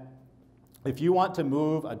 That if you want to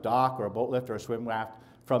move a dock or a boat lift or a swim raft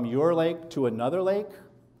from your lake to another lake,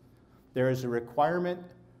 there is a requirement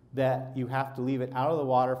that you have to leave it out of the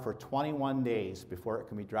water for 21 days before it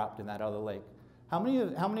can be dropped in that other lake. How many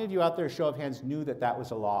of you out there, show of hands, knew that that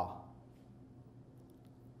was a law?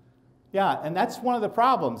 Yeah, and that's one of the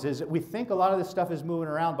problems, is that we think a lot of this stuff is moving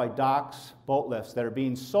around by docks, boat lifts that are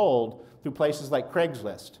being sold through places like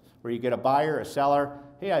Craigslist, where you get a buyer, a seller,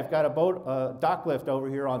 hey, I've got a dock lift over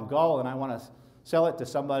here on Gull, and I want to sell it to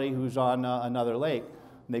somebody who's on another lake.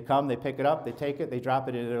 And they come, they pick it up, they take it, they drop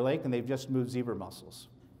it into their lake, and they've just moved zebra mussels.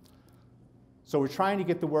 So we're trying to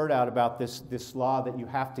get the word out about this law that you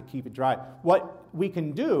have to keep it dry. What we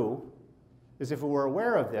can do is, if we're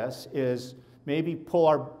aware of this, is maybe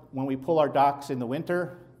when we pull our docks in the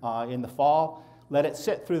winter, in the fall, let it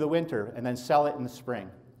sit through the winter and then sell it in the spring.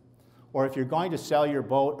 Or if you're going to sell your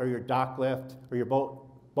boat or your dock lift or your boat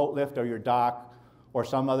lift or your dock or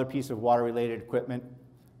some other piece of water-related equipment,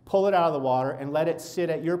 pull it out of the water and let it sit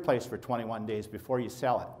at your place for 21 days before you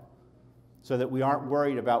sell it, so that we aren't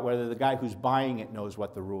worried about whether the guy who's buying it knows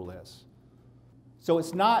what the rule is. So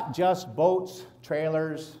it's not just boats,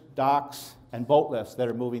 trailers, docks, and boat lifts that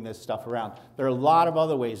are moving this stuff around. There are a lot of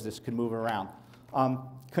other ways this can move around.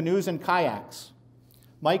 Canoes and kayaks.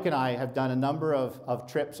 Mike and I have done a number of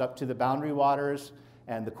trips up to the Boundary Waters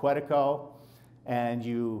and the Quetico, and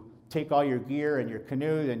you take all your gear and your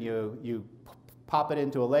canoe and you pop it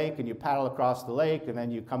into a lake and you paddle across the lake, and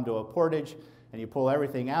then you come to a portage and you pull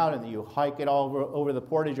everything out, and then you hike it all over the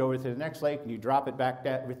portage over to the next lake, and you drop it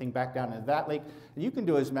everything back down into that lake. And you can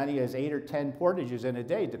do as many as 8 or 10 portages in a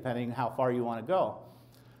day, depending on how far you want to go.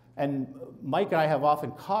 And Mike and I have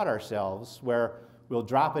often caught ourselves where we'll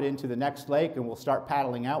drop it into the next lake, and we'll start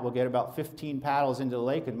paddling out. We'll get about 15 paddles into the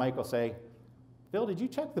lake, and Mike will say, Bill, did you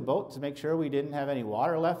check the boat to make sure we didn't have any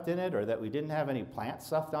water left in it, or that we didn't have any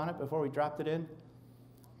plants left on it before we dropped it in?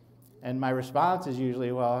 And my response is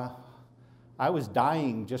usually, well, I was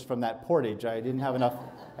dying just from that portage. I didn't have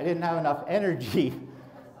enough energy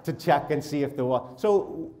to check and see if the water.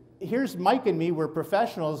 So here's Mike and me. We're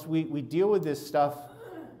professionals. We deal with this stuff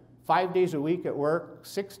 5 days a week at work,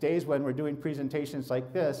 6 days when we're doing presentations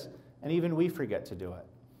like this, and even we forget to do it.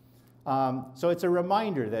 So it's a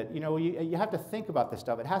reminder that you have to think about this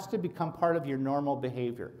stuff. It has to become part of your normal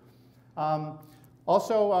behavior.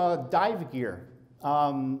 Also, dive gear.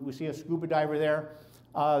 We see a scuba diver there.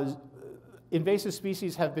 invasive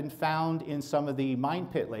species have been found in some of the mine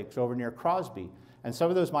pit lakes over near Crosby. And some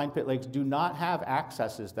of those mine pit lakes do not have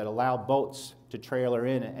accesses that allow boats to trailer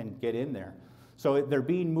in and get in there. So they're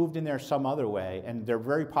being moved in there some other way, and they're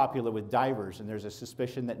very popular with divers, and there's a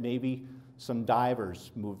suspicion that maybe some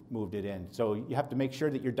divers moved it in. So you have to make sure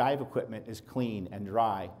that your dive equipment is clean and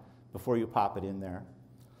dry before you pop it in there.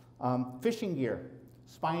 Fishing gear.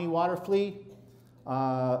 Spiny water flea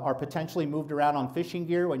are potentially moved around on fishing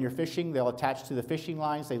gear. When you're fishing, they'll attach to the fishing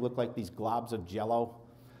lines. They look like these globs of jello.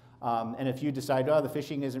 And if you decide, oh, the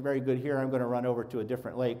fishing isn't very good here, I'm going to run over to a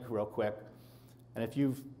different lake real quick. And if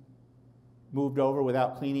you've moved over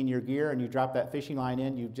without cleaning your gear and you drop that fishing line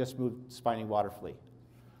in, you've just moved spiny water flea.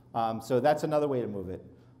 So that's another way to move it.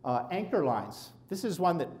 Anchor lines. This is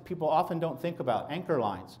one that people often don't think about, anchor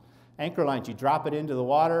lines. Anchor lines, you drop it into the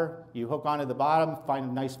water, you hook onto the bottom, find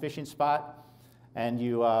a nice fishing spot, and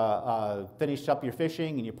you finish up your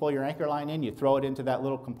fishing, and you pull your anchor line in, you throw it into that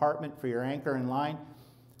little compartment for your anchor and line.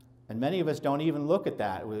 And many of us don't even look at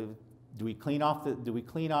that. Do we clean off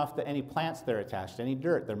any plants that are attached, any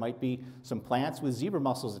dirt? There might be some plants with zebra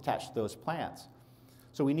mussels attached to those plants.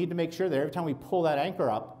 So we need to make sure that every time we pull that anchor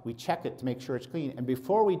up, we check it to make sure it's clean. And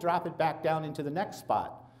before we drop it back down into the next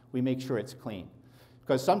spot, we make sure it's clean.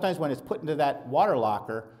 Because sometimes when it's put into that water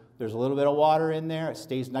locker, there's a little bit of water in there, it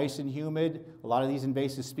stays nice and humid. A lot of these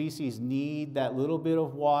invasive species need that little bit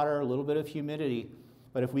of water, a little bit of humidity.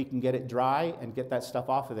 But if we can get it dry and get that stuff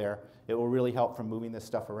off of there, it will really help from moving this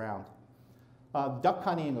stuff around. Duck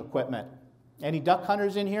hunting equipment. Any duck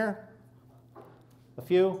hunters in here? A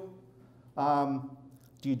few?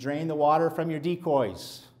 Do you drain the water from your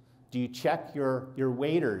decoys? Do you check your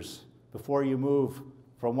waders before you move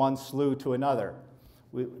from one slough to another?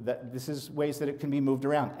 This is ways that it can be moved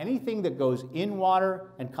around. Anything that goes in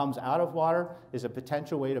water and comes out of water is a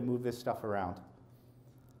potential way to move this stuff around.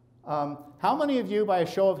 How many of you, by a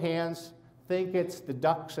show of hands, think it's the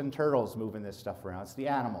ducks and turtles moving this stuff around? It's the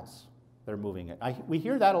animals that are moving it. We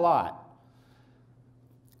hear that a lot.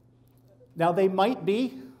 Now, they might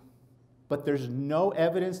be, but there's no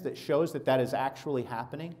evidence that shows that that is actually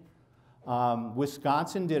happening.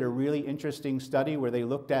 Wisconsin did a really interesting study where they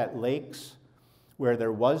looked at lakes where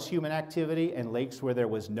there was human activity and lakes where there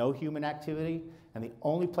was no human activity, and the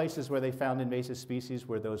only places where they found invasive species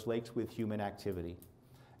were those lakes with human activity.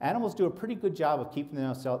 Animals do a pretty good job of keeping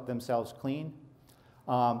themselves clean.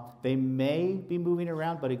 They may be moving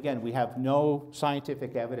around, but again, we have no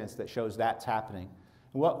scientific evidence that shows that's happening.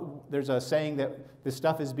 There's a saying that this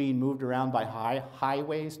stuff is being moved around by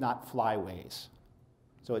highways, not flyways.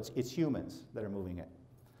 So it's humans that are moving it.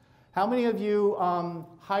 How many of you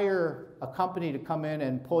hire a company to come in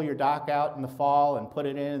and pull your dock out in the fall and put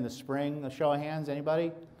it in the spring? A show of hands, anybody?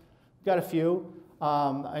 We've got a few.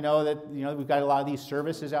 I know that we've got a lot of these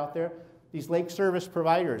services out there. These lake service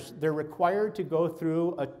providers, they're required to go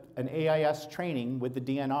through an AIS training with the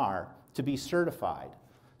DNR to be certified.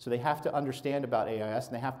 So they have to understand about AIS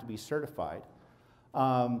and they have to be certified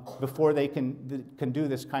before they can do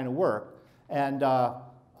this kind of work. And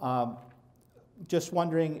just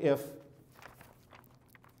wondering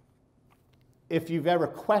if you've ever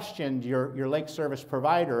questioned your lake service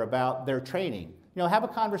provider about their training. Have a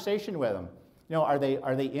conversation with them. Are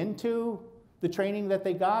they into the training that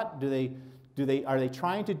they got? Are they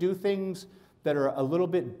trying to do things that are a little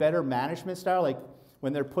bit better management style? Like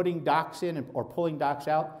when they're putting docks in or pulling docks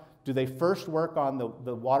out, do they first work on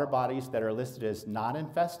the water bodies that are listed as not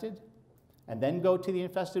infested and then go to the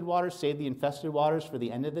infested waters, save the infested waters for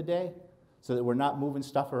the end of the day so that we're not moving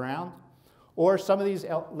stuff around? Or some of these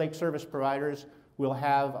lake service providers will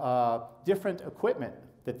have different equipment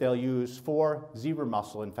that they'll use for zebra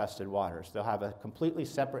mussel infested waters. They'll have a completely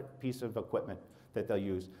separate piece of equipment that they'll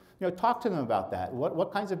use. Talk to them about that.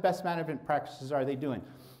 What kinds of best management practices are they doing?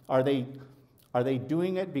 Are they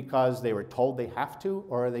doing it because they were told they have to,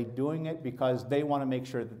 or are they doing it because they want to make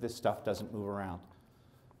sure that this stuff doesn't move around?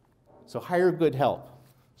 So hire good help.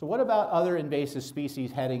 So what about other invasive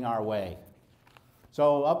species heading our way?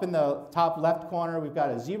 So up in the top left corner, we've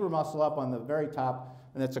got a zebra mussel up on the very top,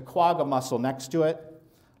 and it's a quagga mussel next to it.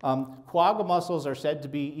 Quagga mussels are said to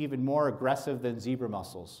be even more aggressive than zebra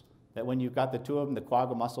mussels. That when you've got the two of them, the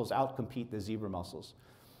quagga mussels outcompete the zebra mussels.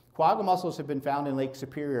 Quagga mussels have been found in Lake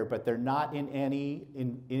Superior, but they're not in any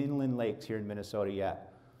inland lakes here in Minnesota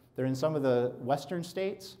yet. They're in some of the western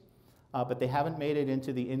states, but they haven't made it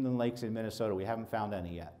into the inland lakes in Minnesota. We haven't found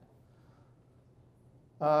any yet.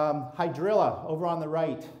 Hydrilla, over on the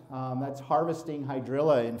right, that's harvesting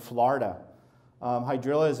hydrilla in Florida.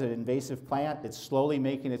 Hydrilla is an invasive plant. It's slowly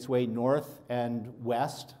making its way north and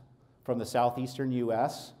west from the southeastern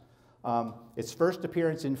U.S. Its first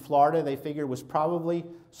appearance in Florida, they figured, was probably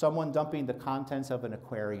someone dumping the contents of an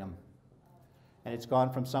aquarium. And it's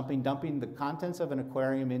gone from something dumping the contents of an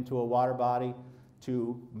aquarium into a water body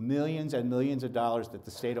to millions and millions of dollars that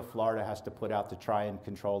the state of Florida has to put out to try and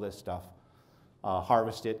control this stuff.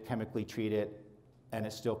 Harvest it, chemically treat it, and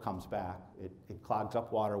it still comes back. It clogs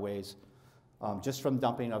up waterways just from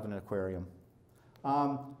dumping of an aquarium.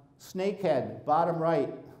 Snakehead, bottom right,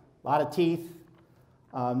 a lot of teeth.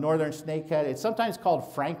 Northern snakehead. It's sometimes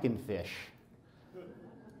called Frankenfish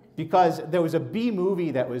because there was a B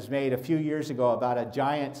movie that was made a few years ago about a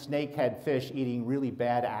giant snakehead fish eating really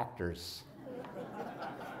bad actors.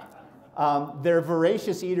 They're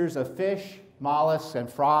voracious eaters of fish, mollusks,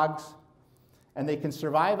 and frogs, and they can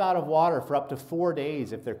survive out of water for up to 4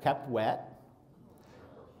 days if they're kept wet.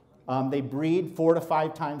 They breed 4 to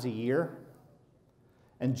 5 times a year,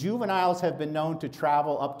 and juveniles have been known to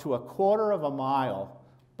travel up to 1/4 of a mile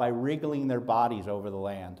by wriggling their bodies over the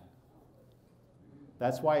land.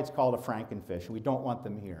 That's why it's called a Frankenfish. We don't want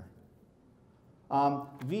them here.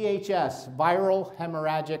 VHS, viral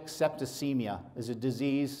hemorrhagic septicemia, is a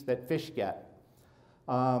disease that fish get.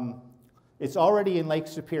 It's already in Lake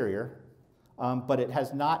Superior, but it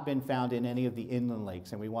has not been found in any of the inland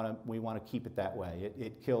lakes, and we want to keep it that way.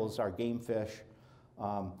 It kills our game fish.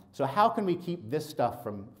 So how can we keep this stuff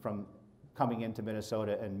from coming into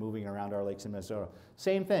Minnesota and moving around our lakes in Minnesota?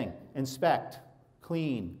 Same thing, inspect,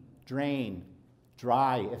 clean, drain,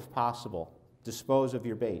 dry if possible, dispose of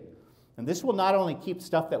your bait. And this will not only keep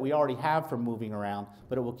stuff that we already have from moving around,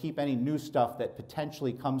 but it will keep any new stuff that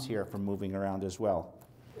potentially comes here from moving around as well.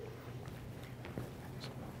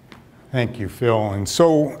 Thank you, Phil. And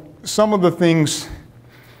so some of the things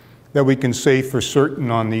that we can say for certain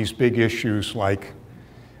on these big issues like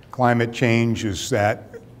climate change is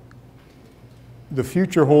that the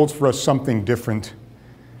future holds for us something different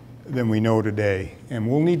than we know today. And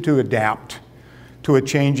we'll need to adapt to a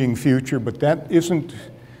changing future, but that isn't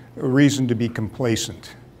a reason to be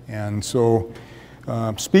complacent. And so,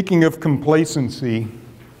 speaking of complacency,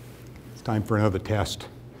 it's time for another test.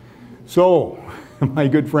 So, my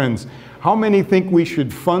good friends, how many think we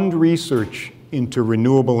should fund research into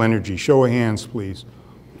renewable energy? Show of hands, please.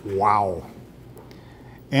 Wow.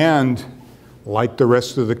 And like the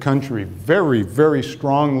rest of the country, very, very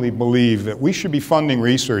strongly believe that we should be funding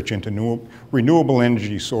research into renewable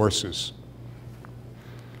energy sources.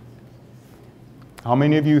 How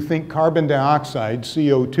many of you think carbon dioxide,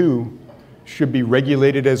 CO2, should be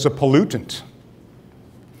regulated as a pollutant?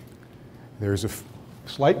 There's a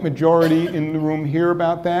slight majority in the room here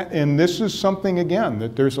about that, and this is something, again,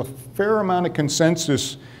 that there's a fair amount of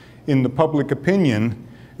consensus in the public opinion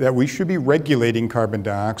that we should be regulating carbon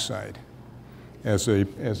dioxide as a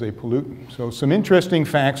pollutant. So some interesting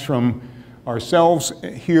facts from ourselves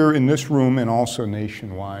here in this room and also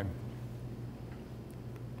nationwide.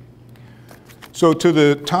 So to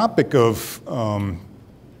the topic of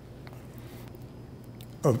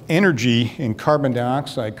energy and carbon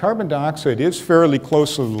dioxide is fairly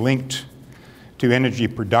closely linked to energy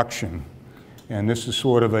production. And this is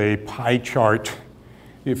sort of a pie chart,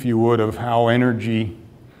 if you would, of how energy,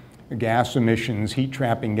 gas emissions,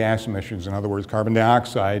 heat-trapping gas emissions, in other words, carbon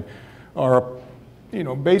dioxide, are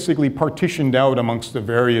basically partitioned out amongst the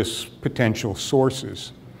various potential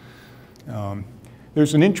sources.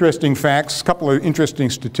 There's an interesting facts, a couple of interesting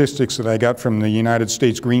statistics that I got from the United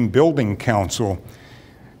States Green Building Council.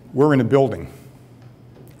 We're in a building.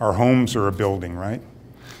 Our homes are a building, right?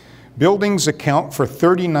 Buildings account for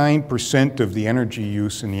 39% of the energy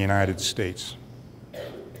use in the United States.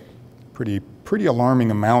 Pretty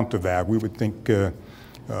alarming amount of that. We would think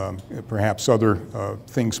perhaps other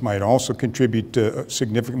things might also contribute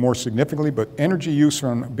more significantly, but energy use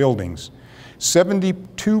from buildings.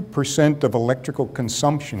 72% of electrical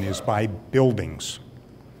consumption is by buildings,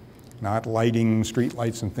 not lighting, street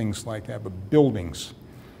lights and things like that, but buildings.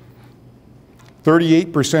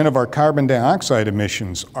 38% of our carbon dioxide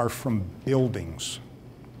emissions are from buildings.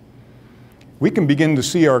 We can begin to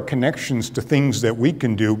see our connections to things that we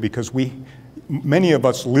can do because many of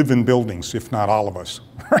us live in buildings, if not all of us,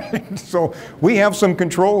 right? So we have some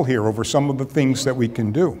control here over some of the things that we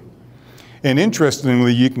can do. And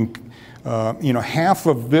interestingly, you can, half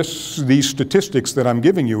of these statistics that I'm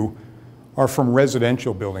giving you are from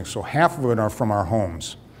residential buildings. So half of it are from our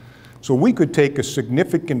homes. So we could take a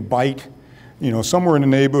significant bite, somewhere in the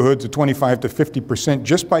neighborhoods of 25 to 50%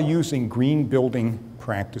 just by using green building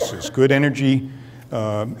practices. Good energy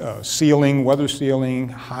sealing, weather sealing,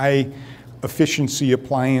 high efficiency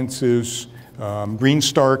appliances, Green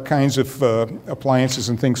Star kinds of appliances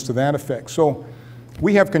and things to that effect. So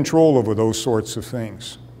we have control over those sorts of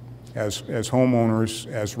things. as homeowners,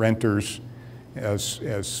 as renters,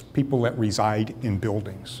 as people that reside in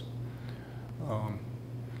buildings.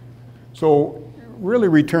 So really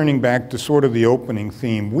returning back to sort of the opening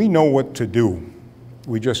theme, we know what to do.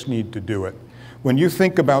 We just need to do it. When you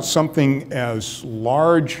think about something as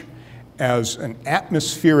large as an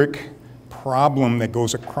atmospheric problem that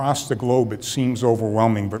goes across the globe, it seems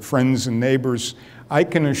overwhelming. But friends and neighbors, I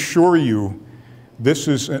can assure you this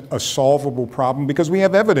is a solvable problem because we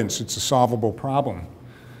have evidence it's a solvable problem.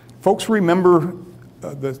 Folks remember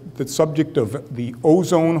the subject of the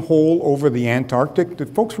ozone hole over the Antarctic? Did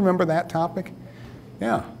folks remember that topic?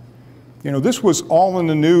 Yeah. You know, this was all in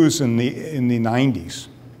the news in the 90s,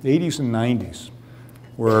 80s and 90s,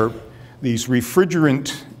 where these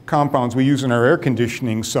refrigerant compounds we use in our air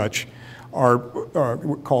conditioning such are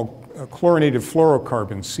called chlorinated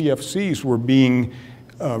fluorocarbons, CFCs, were being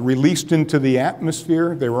released into the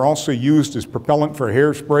atmosphere. They were also used as propellant for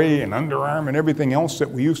hairspray and underarm and everything else that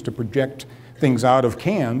we used to project things out of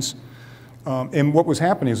cans. And what was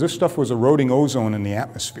happening is this stuff was eroding ozone in the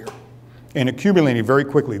atmosphere and accumulating very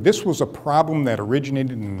quickly. This was a problem that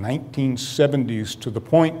originated in the 1970s to the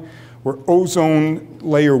point where ozone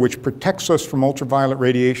layer, which protects us from ultraviolet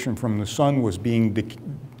radiation from the sun, was being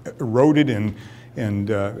eroded and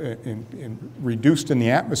reduced in the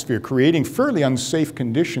atmosphere, creating fairly unsafe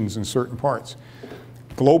conditions in certain parts.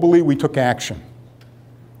 Globally, we took action,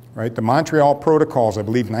 right? The Montreal Protocols, I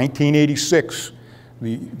believe 1986,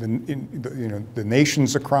 the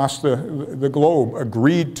nations across the globe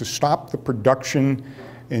agreed to stop the production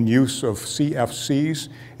and use of CFCs,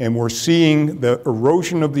 and we're seeing the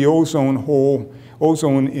erosion of the ozone hole.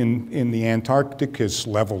 Ozone in the Antarctic has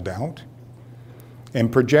leveled out. And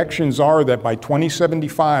projections are that by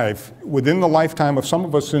 2075, within the lifetime of some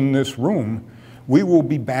of us in this room, we will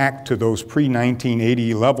be back to those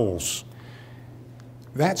pre-1980 levels.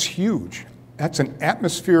 That's huge. That's an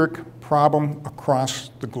atmospheric problem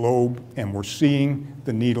across the globe, and we're seeing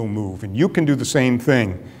the needle move. And you can do the same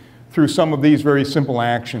thing through some of these very simple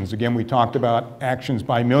actions. Again, we talked about actions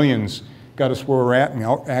by millions got us where we're at, and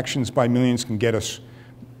actions by millions can get us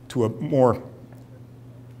to a more,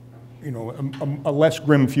 a less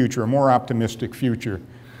grim future, a more optimistic future.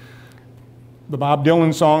 The Bob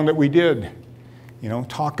Dylan song that we did,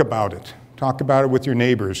 talk about it. Talk about it with your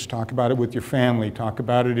neighbors. Talk about it with your family. Talk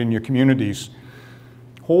about it in your communities.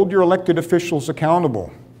 Hold your elected officials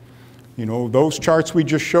accountable. Those charts we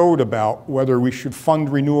just showed about whether we should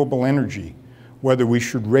fund renewable energy, whether we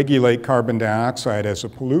should regulate carbon dioxide as a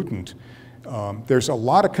pollutant. There's a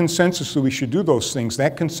lot of consensus that we should do those things.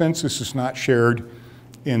 That consensus is not shared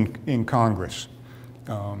in Congress.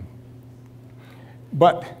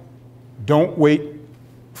 But don't wait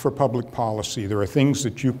for public policy. There are things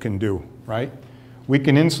that you can do, right? We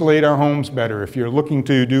can insulate our homes better. If you're looking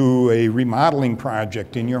to do a remodeling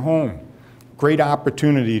project in your home, great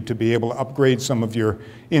opportunity to be able to upgrade some of your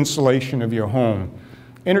insulation of your home.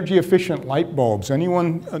 Energy efficient light bulbs.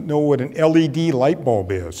 Anyone know what an LED light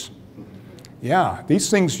bulb is? Yeah,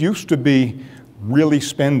 these things used to be really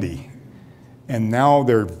spendy, and now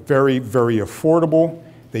they're very, very affordable.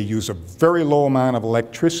 They use a very low amount of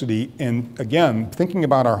electricity, and again, thinking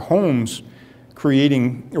about our homes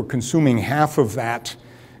creating or consuming half of that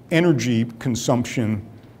energy consumption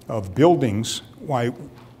of buildings, why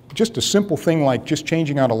just a simple thing like just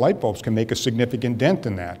changing out a light bulbs can make a significant dent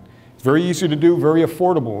in that. It's very easy to do, very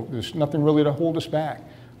affordable. There's nothing really to hold us back.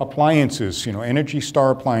 Appliances, Energy Star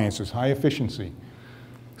appliances, high efficiency.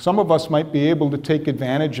 Some of us might be able to take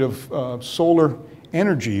advantage of solar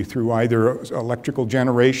energy through either electrical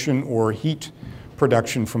generation or heat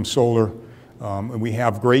production from solar. And we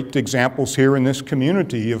have great examples here in this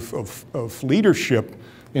community of leadership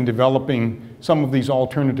in developing some of these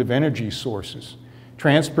alternative energy sources.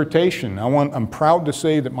 Transportation. I'm proud to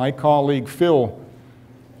say that my colleague Phil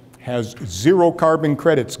has 0 carbon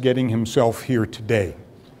credits getting himself here today.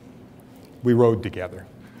 We rode together.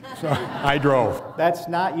 So I drove. That's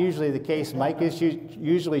not usually the case. Mike is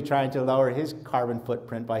usually trying to lower his carbon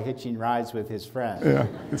footprint by hitching rides with his friends. Yeah,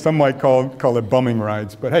 some might call it bumming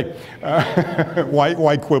rides, but hey,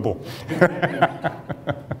 why quibble?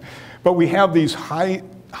 But we have these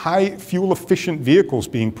high fuel efficient vehicles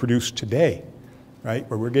being produced today, right,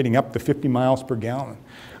 where we're getting up to 50 miles per gallon.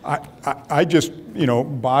 I just,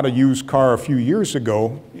 bought a used car a few years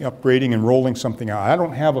ago, upgrading and rolling something out. I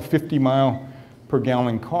don't have a 50 mile per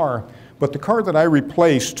gallon car, but the car that I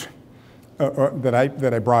replaced, that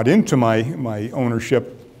I brought into my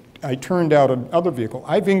ownership, I turned out another vehicle.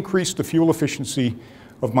 I've increased the fuel efficiency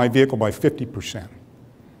of my vehicle by 50%.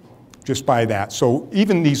 just by that. So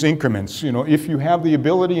even these increments, you know, if you have the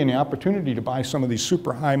ability and the opportunity to buy some of these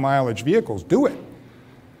super high mileage vehicles, do it.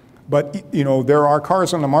 But, you know, there are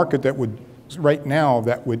cars on the market that would, right now,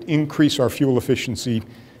 that would increase our fuel efficiency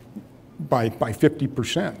by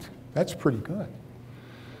 50%. That's pretty good.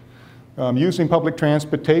 Using public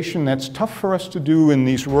transportation, that's tough for us to do in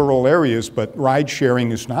these rural areas, but ride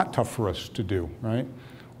sharing is not tough for us to do, right?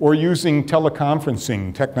 Or using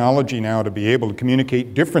teleconferencing technology now to be able to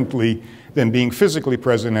communicate differently than being physically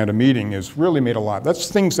present at a meeting has really made a lot.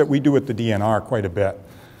 That's things that we do at the DNR quite a bit.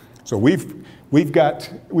 So we've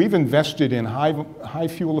invested in high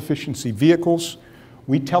fuel efficiency vehicles.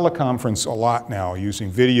 We teleconference a lot now using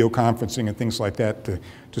video conferencing and things like that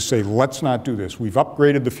to say, let's not do this. We've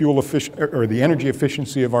upgraded the energy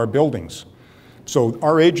efficiency of our buildings. So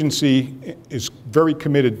our agency is very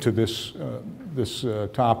committed to this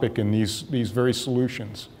topic and these very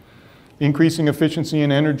solutions. Increasing efficiency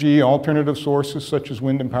in energy, alternative sources such as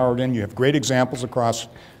wind and powered in. You have great examples across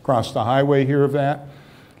the highway here of that.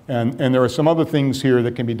 And there are some other things here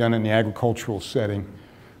that can be done in the agricultural setting.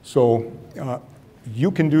 So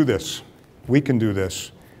you can do this. We can do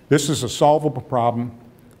this. This is a solvable problem.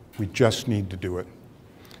 We just need to do it.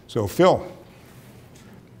 So Phil.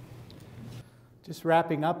 Just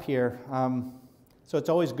wrapping up here. So it's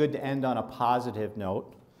always good to end on a positive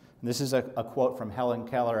note. And this is a quote from Helen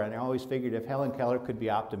Keller, and I always figured if Helen Keller could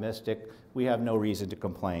be optimistic, we have no reason to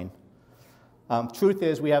complain. Truth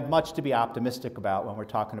is, we have much to be optimistic about when we're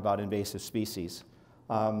talking about invasive species.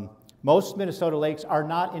 Most Minnesota lakes are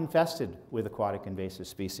not infested with aquatic invasive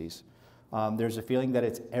species. There's a feeling that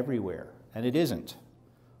it's everywhere, and it isn't.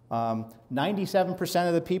 97%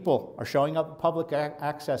 of the people are showing up at public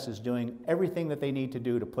access is doing everything that they need to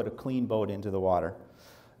do to put a clean boat into the water.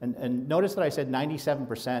 And notice that I said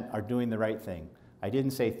 97% are doing the right thing. I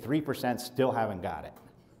didn't say 3% still haven't got it.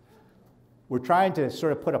 We're trying to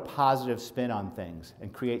sort of put a positive spin on things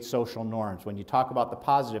and create social norms. When you talk about the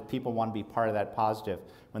positive, people want to be part of that positive.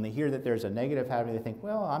 When they hear that there's a negative happening, they think,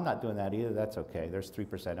 well, I'm not doing that either, that's okay. There's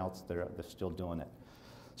 3% else that are still doing it.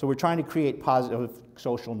 So we're trying to create positive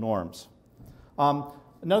social norms.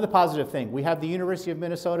 Another positive thing, we have the University of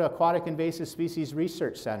Minnesota Aquatic Invasive Species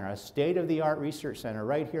Research Center, a state-of-the-art research center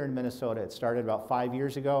right here in Minnesota. It started about 5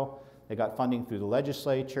 years ago. They got funding through the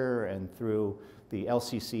legislature and through the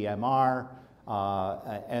LCCMR,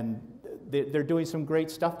 and they're doing some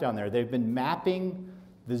great stuff down there. They've been mapping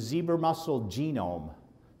the zebra mussel genome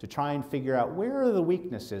to try and figure out where are the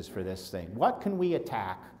weaknesses for this thing. What can we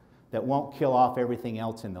attack that won't kill off everything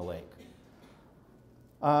else in the lake?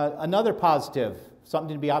 Another positive,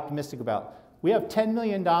 something to be optimistic about. We have $10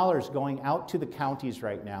 million going out to the counties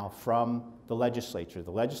right now from the legislature.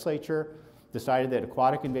 The legislature decided that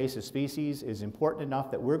aquatic invasive species is important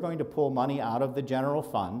enough that we're going to pull money out of the general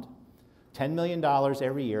fund, $10 million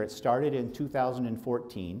every year. It started in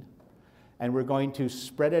 2014, and we're going to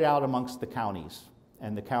spread it out amongst the counties.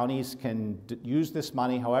 And the counties can use this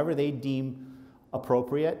money however they deem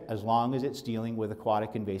appropriate, as long as it's dealing with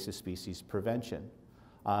aquatic invasive species prevention.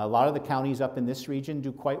 A lot of the counties up in this region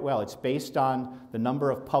do quite well. It's based on the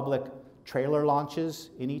number of public trailer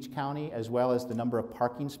launches in each county, as well as the number of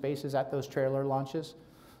parking spaces at those trailer launches.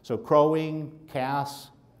 So Crow Wing,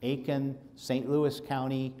 Cass, Aiken, St. Louis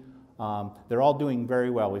County, they're all doing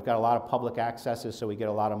very well. We've got a lot of public accesses, so we get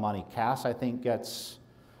a lot of money. Cass, I think, gets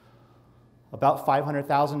about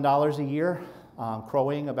 $500,000 a year. Crow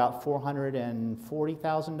Wing, about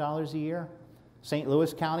 $440,000 a year. St.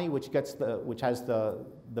 Louis County, which has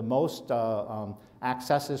the most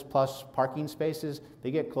accesses plus parking spaces, they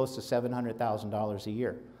get close to $700,000 a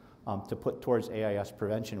year to put towards AIS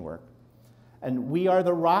prevention work. And we are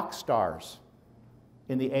the rock stars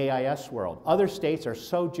in the AIS world. Other states are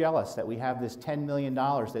so jealous that we have this $10 million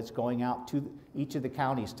that's going out to each of the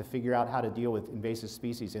counties to figure out how to deal with invasive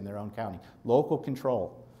species in their own county. Local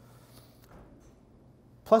control.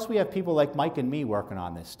 Plus, we have people like Mike and me working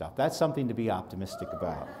on this stuff. That's something to be optimistic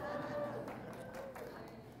about.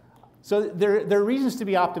 So there are reasons to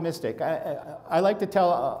be optimistic. I like to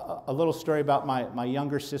tell a little story about my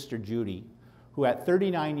younger sister, Judy, who at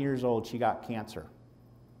 39 years old, she got cancer,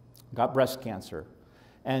 got breast cancer.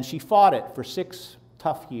 And she fought it for 6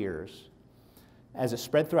 tough years as it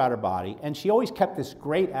spread throughout her body. And she always kept this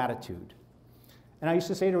great attitude. And I used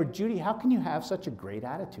to say to her, Judy, how can you have such a great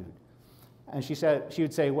attitude? And she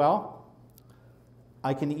would say, well,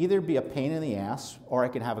 I can either be a pain in the ass or I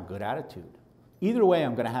can have a good attitude. Either way,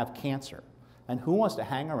 I'm going to have cancer. And who wants to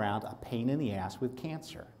hang around a pain in the ass with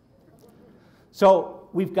cancer? So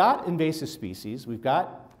we've got invasive species, we've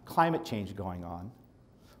got climate change going on,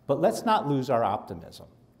 but let's not lose our optimism,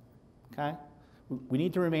 okay? We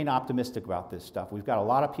need to remain optimistic about this stuff. We've got a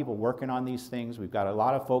lot of people working on these things. We've got a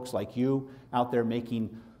lot of folks like you out there making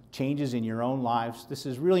changes in your own lives. This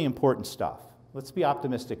is really important stuff. Let's be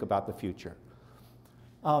optimistic about the future.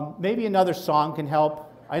 Maybe another song can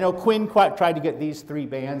help. I know Quinn tried to get these 3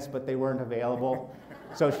 bands, but they weren't available.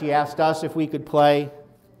 So she asked us if we could play.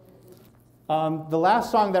 The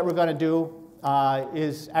last song that we're going to do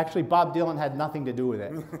is actually Bob Dylan had nothing to do with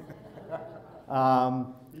it.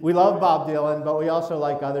 We love Bob Dylan, but we also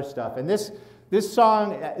like other stuff. And this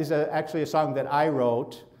song is actually a song that I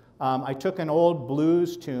wrote. I took an old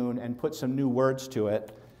blues tune and put some new words to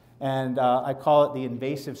it, and I call it the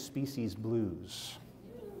Invasive Species Blues.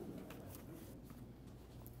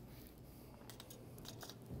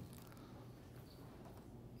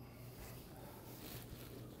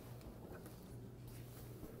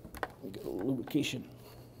 Get a little lubrication.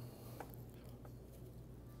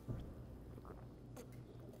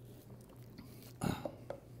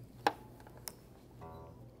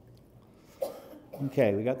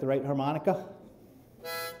 Okay, we got the right harmonica?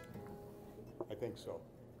 I think so.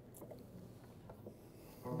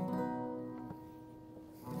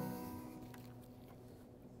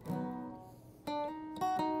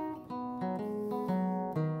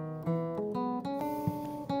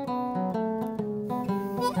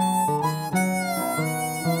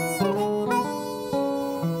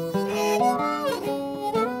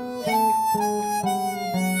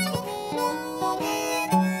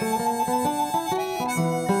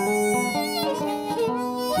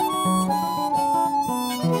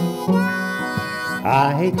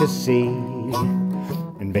 I hate to see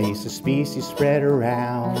invasive species spread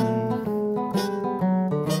around.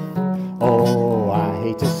 Oh, I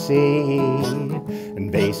hate to see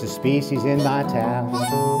invasive species in my town.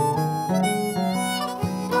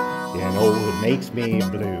 You know, it makes me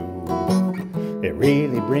blue. It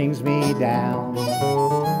really brings me down.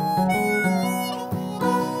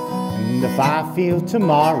 And if I feel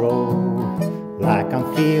tomorrow like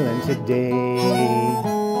I'm feeling today,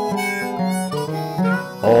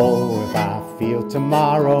 oh, if I feel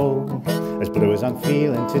tomorrow as blue as I'm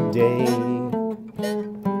feeling today,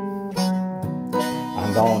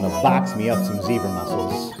 I'm gonna box me up some zebra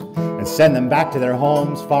mussels and send them back to their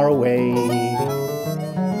homes far away.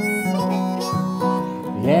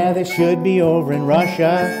 Yeah, they should be over in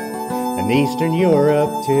Russia and Eastern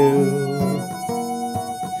Europe too.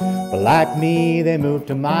 But like me, they moved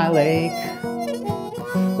to my lake.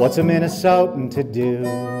 What's a Minnesotan to do?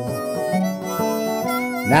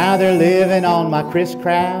 Now they're living on my Chris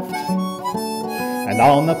Craft and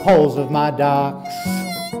on the poles of my docks.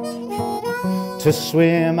 To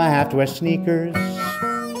swim I have to wear sneakers,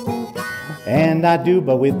 and I do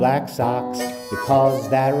but with black socks, because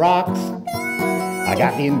that rocks. I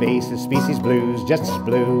got the invasive species blues, just as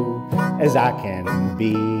blue as I can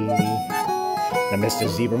be. Now Mr.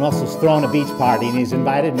 Zebra Mussel's throwing a beach party and he's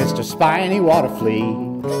invited Mr. Spiny Water Flea.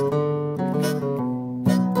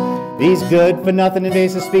 These good-for-nothing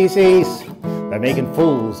invasive species, they're making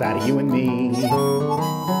fools out of you and me.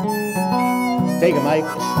 Take it, Mike.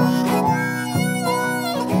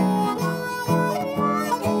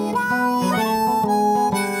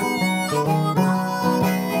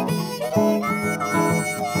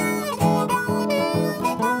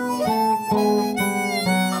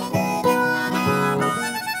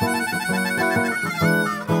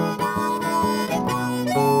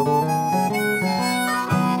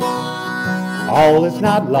 All is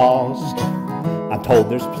not lost. I'm told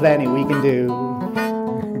there's plenty we can do.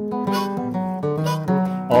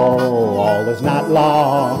 Oh, all is not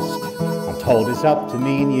lost. I'm told it's up to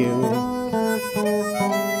me and you.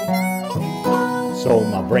 So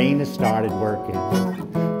my brain has started working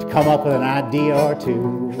to come up with an idea or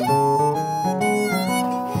two.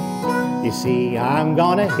 You see, I'm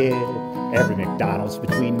gonna hit every McDonald's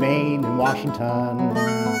between Maine and Washington.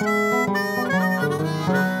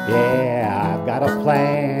 Yeah, I've got a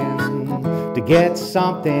plan to get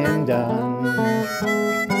something done.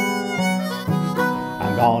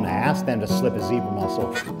 I'm gonna ask them to slip a zebra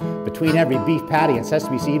mussel between every beef patty and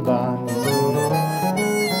sesame seed bun.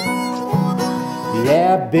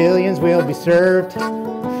 Yeah, billions will be served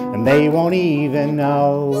and they won't even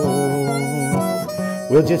know.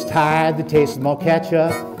 We'll just hide the taste of more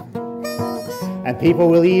ketchup and people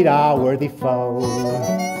will eat our worthy foe.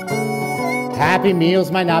 Happy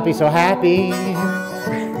Meals might not be so happy,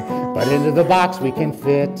 but into the box we can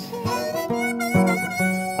fit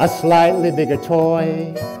a slightly bigger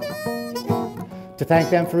toy to thank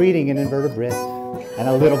them for eating an invertebrate and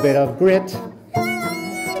a little bit of grit.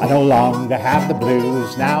 I no longer have the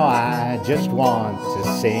blues, now I just want to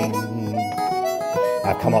sing.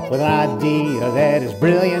 I've come up with an idea that is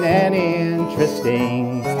brilliant and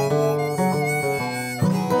interesting.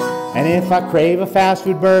 And if I crave a fast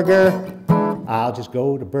food burger, I'll just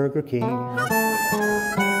go to Burger King.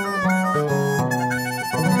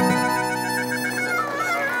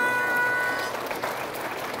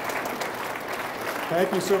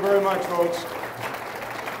 Thank you so very much, folks.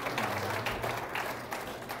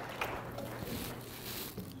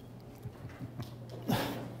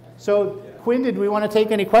 So, Quinn, did we want to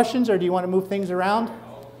take any questions, or do you want to move things around?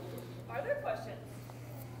 Are there questions?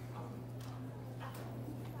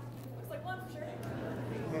 Looks like one for sure.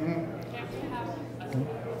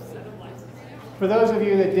 For those of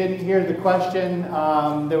you that didn't hear the question,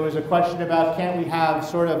 there was a question about can't we have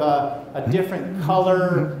sort of a different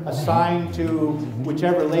color assigned to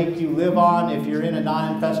whichever lake you live on. If you're in a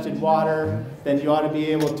non-infested water, then you ought to be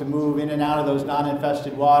able to move in and out of those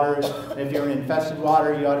non-infested waters. And if you're in infested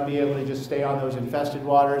water, you ought to be able to just stay on those infested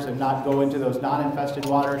waters and not go into those non-infested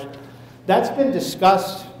waters. That's been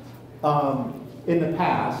discussed in the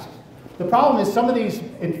past. The problem is some of these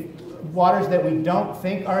waters that we don't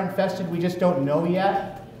think are infested, we just don't know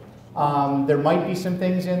yet. There might be some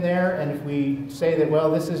things in there, and if we say that,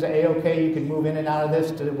 well, this is A-okay, you can move in and out of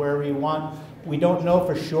this to wherever you want, we don't know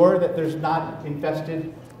for sure that there's not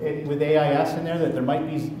infested with AIS in there, that there might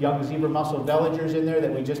be young zebra mussel veligers in there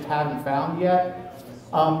that we just haven't found yet.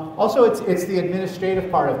 Also, it's the administrative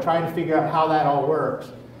part of trying to figure out how that all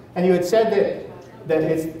works. And you had said that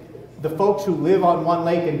it's the folks who live on one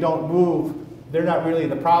lake and don't move, they're not really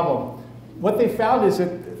the problem. What they found is that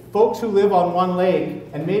folks who live on one lake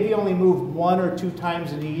and maybe only move 1 or 2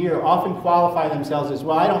 times in a year often qualify themselves as,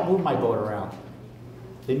 well, I don't move my boat around.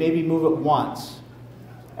 They maybe move it once,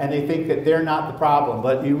 and they think that they're not the problem.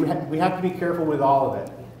 But we have to be careful with all of it.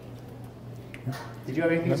 Did you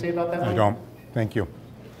have anything to say about that? I don't. Thank you.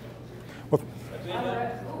 Well,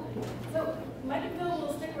 So Mike and Phil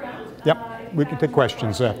will stick around. yep, we can take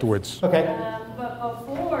questions afterwards. Okay. But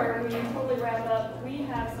before we totally wrap up, we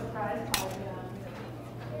have surprise pie.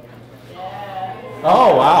 Yeah.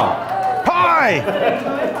 Oh, wow. Pie!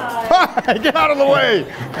 Pie. Pie! Get out of the way!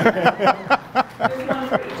 There's one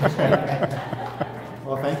for each.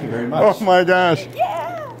 Well, thank you very much. Oh my gosh.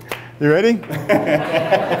 Yeah. You ready?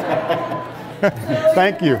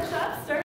 Thank you.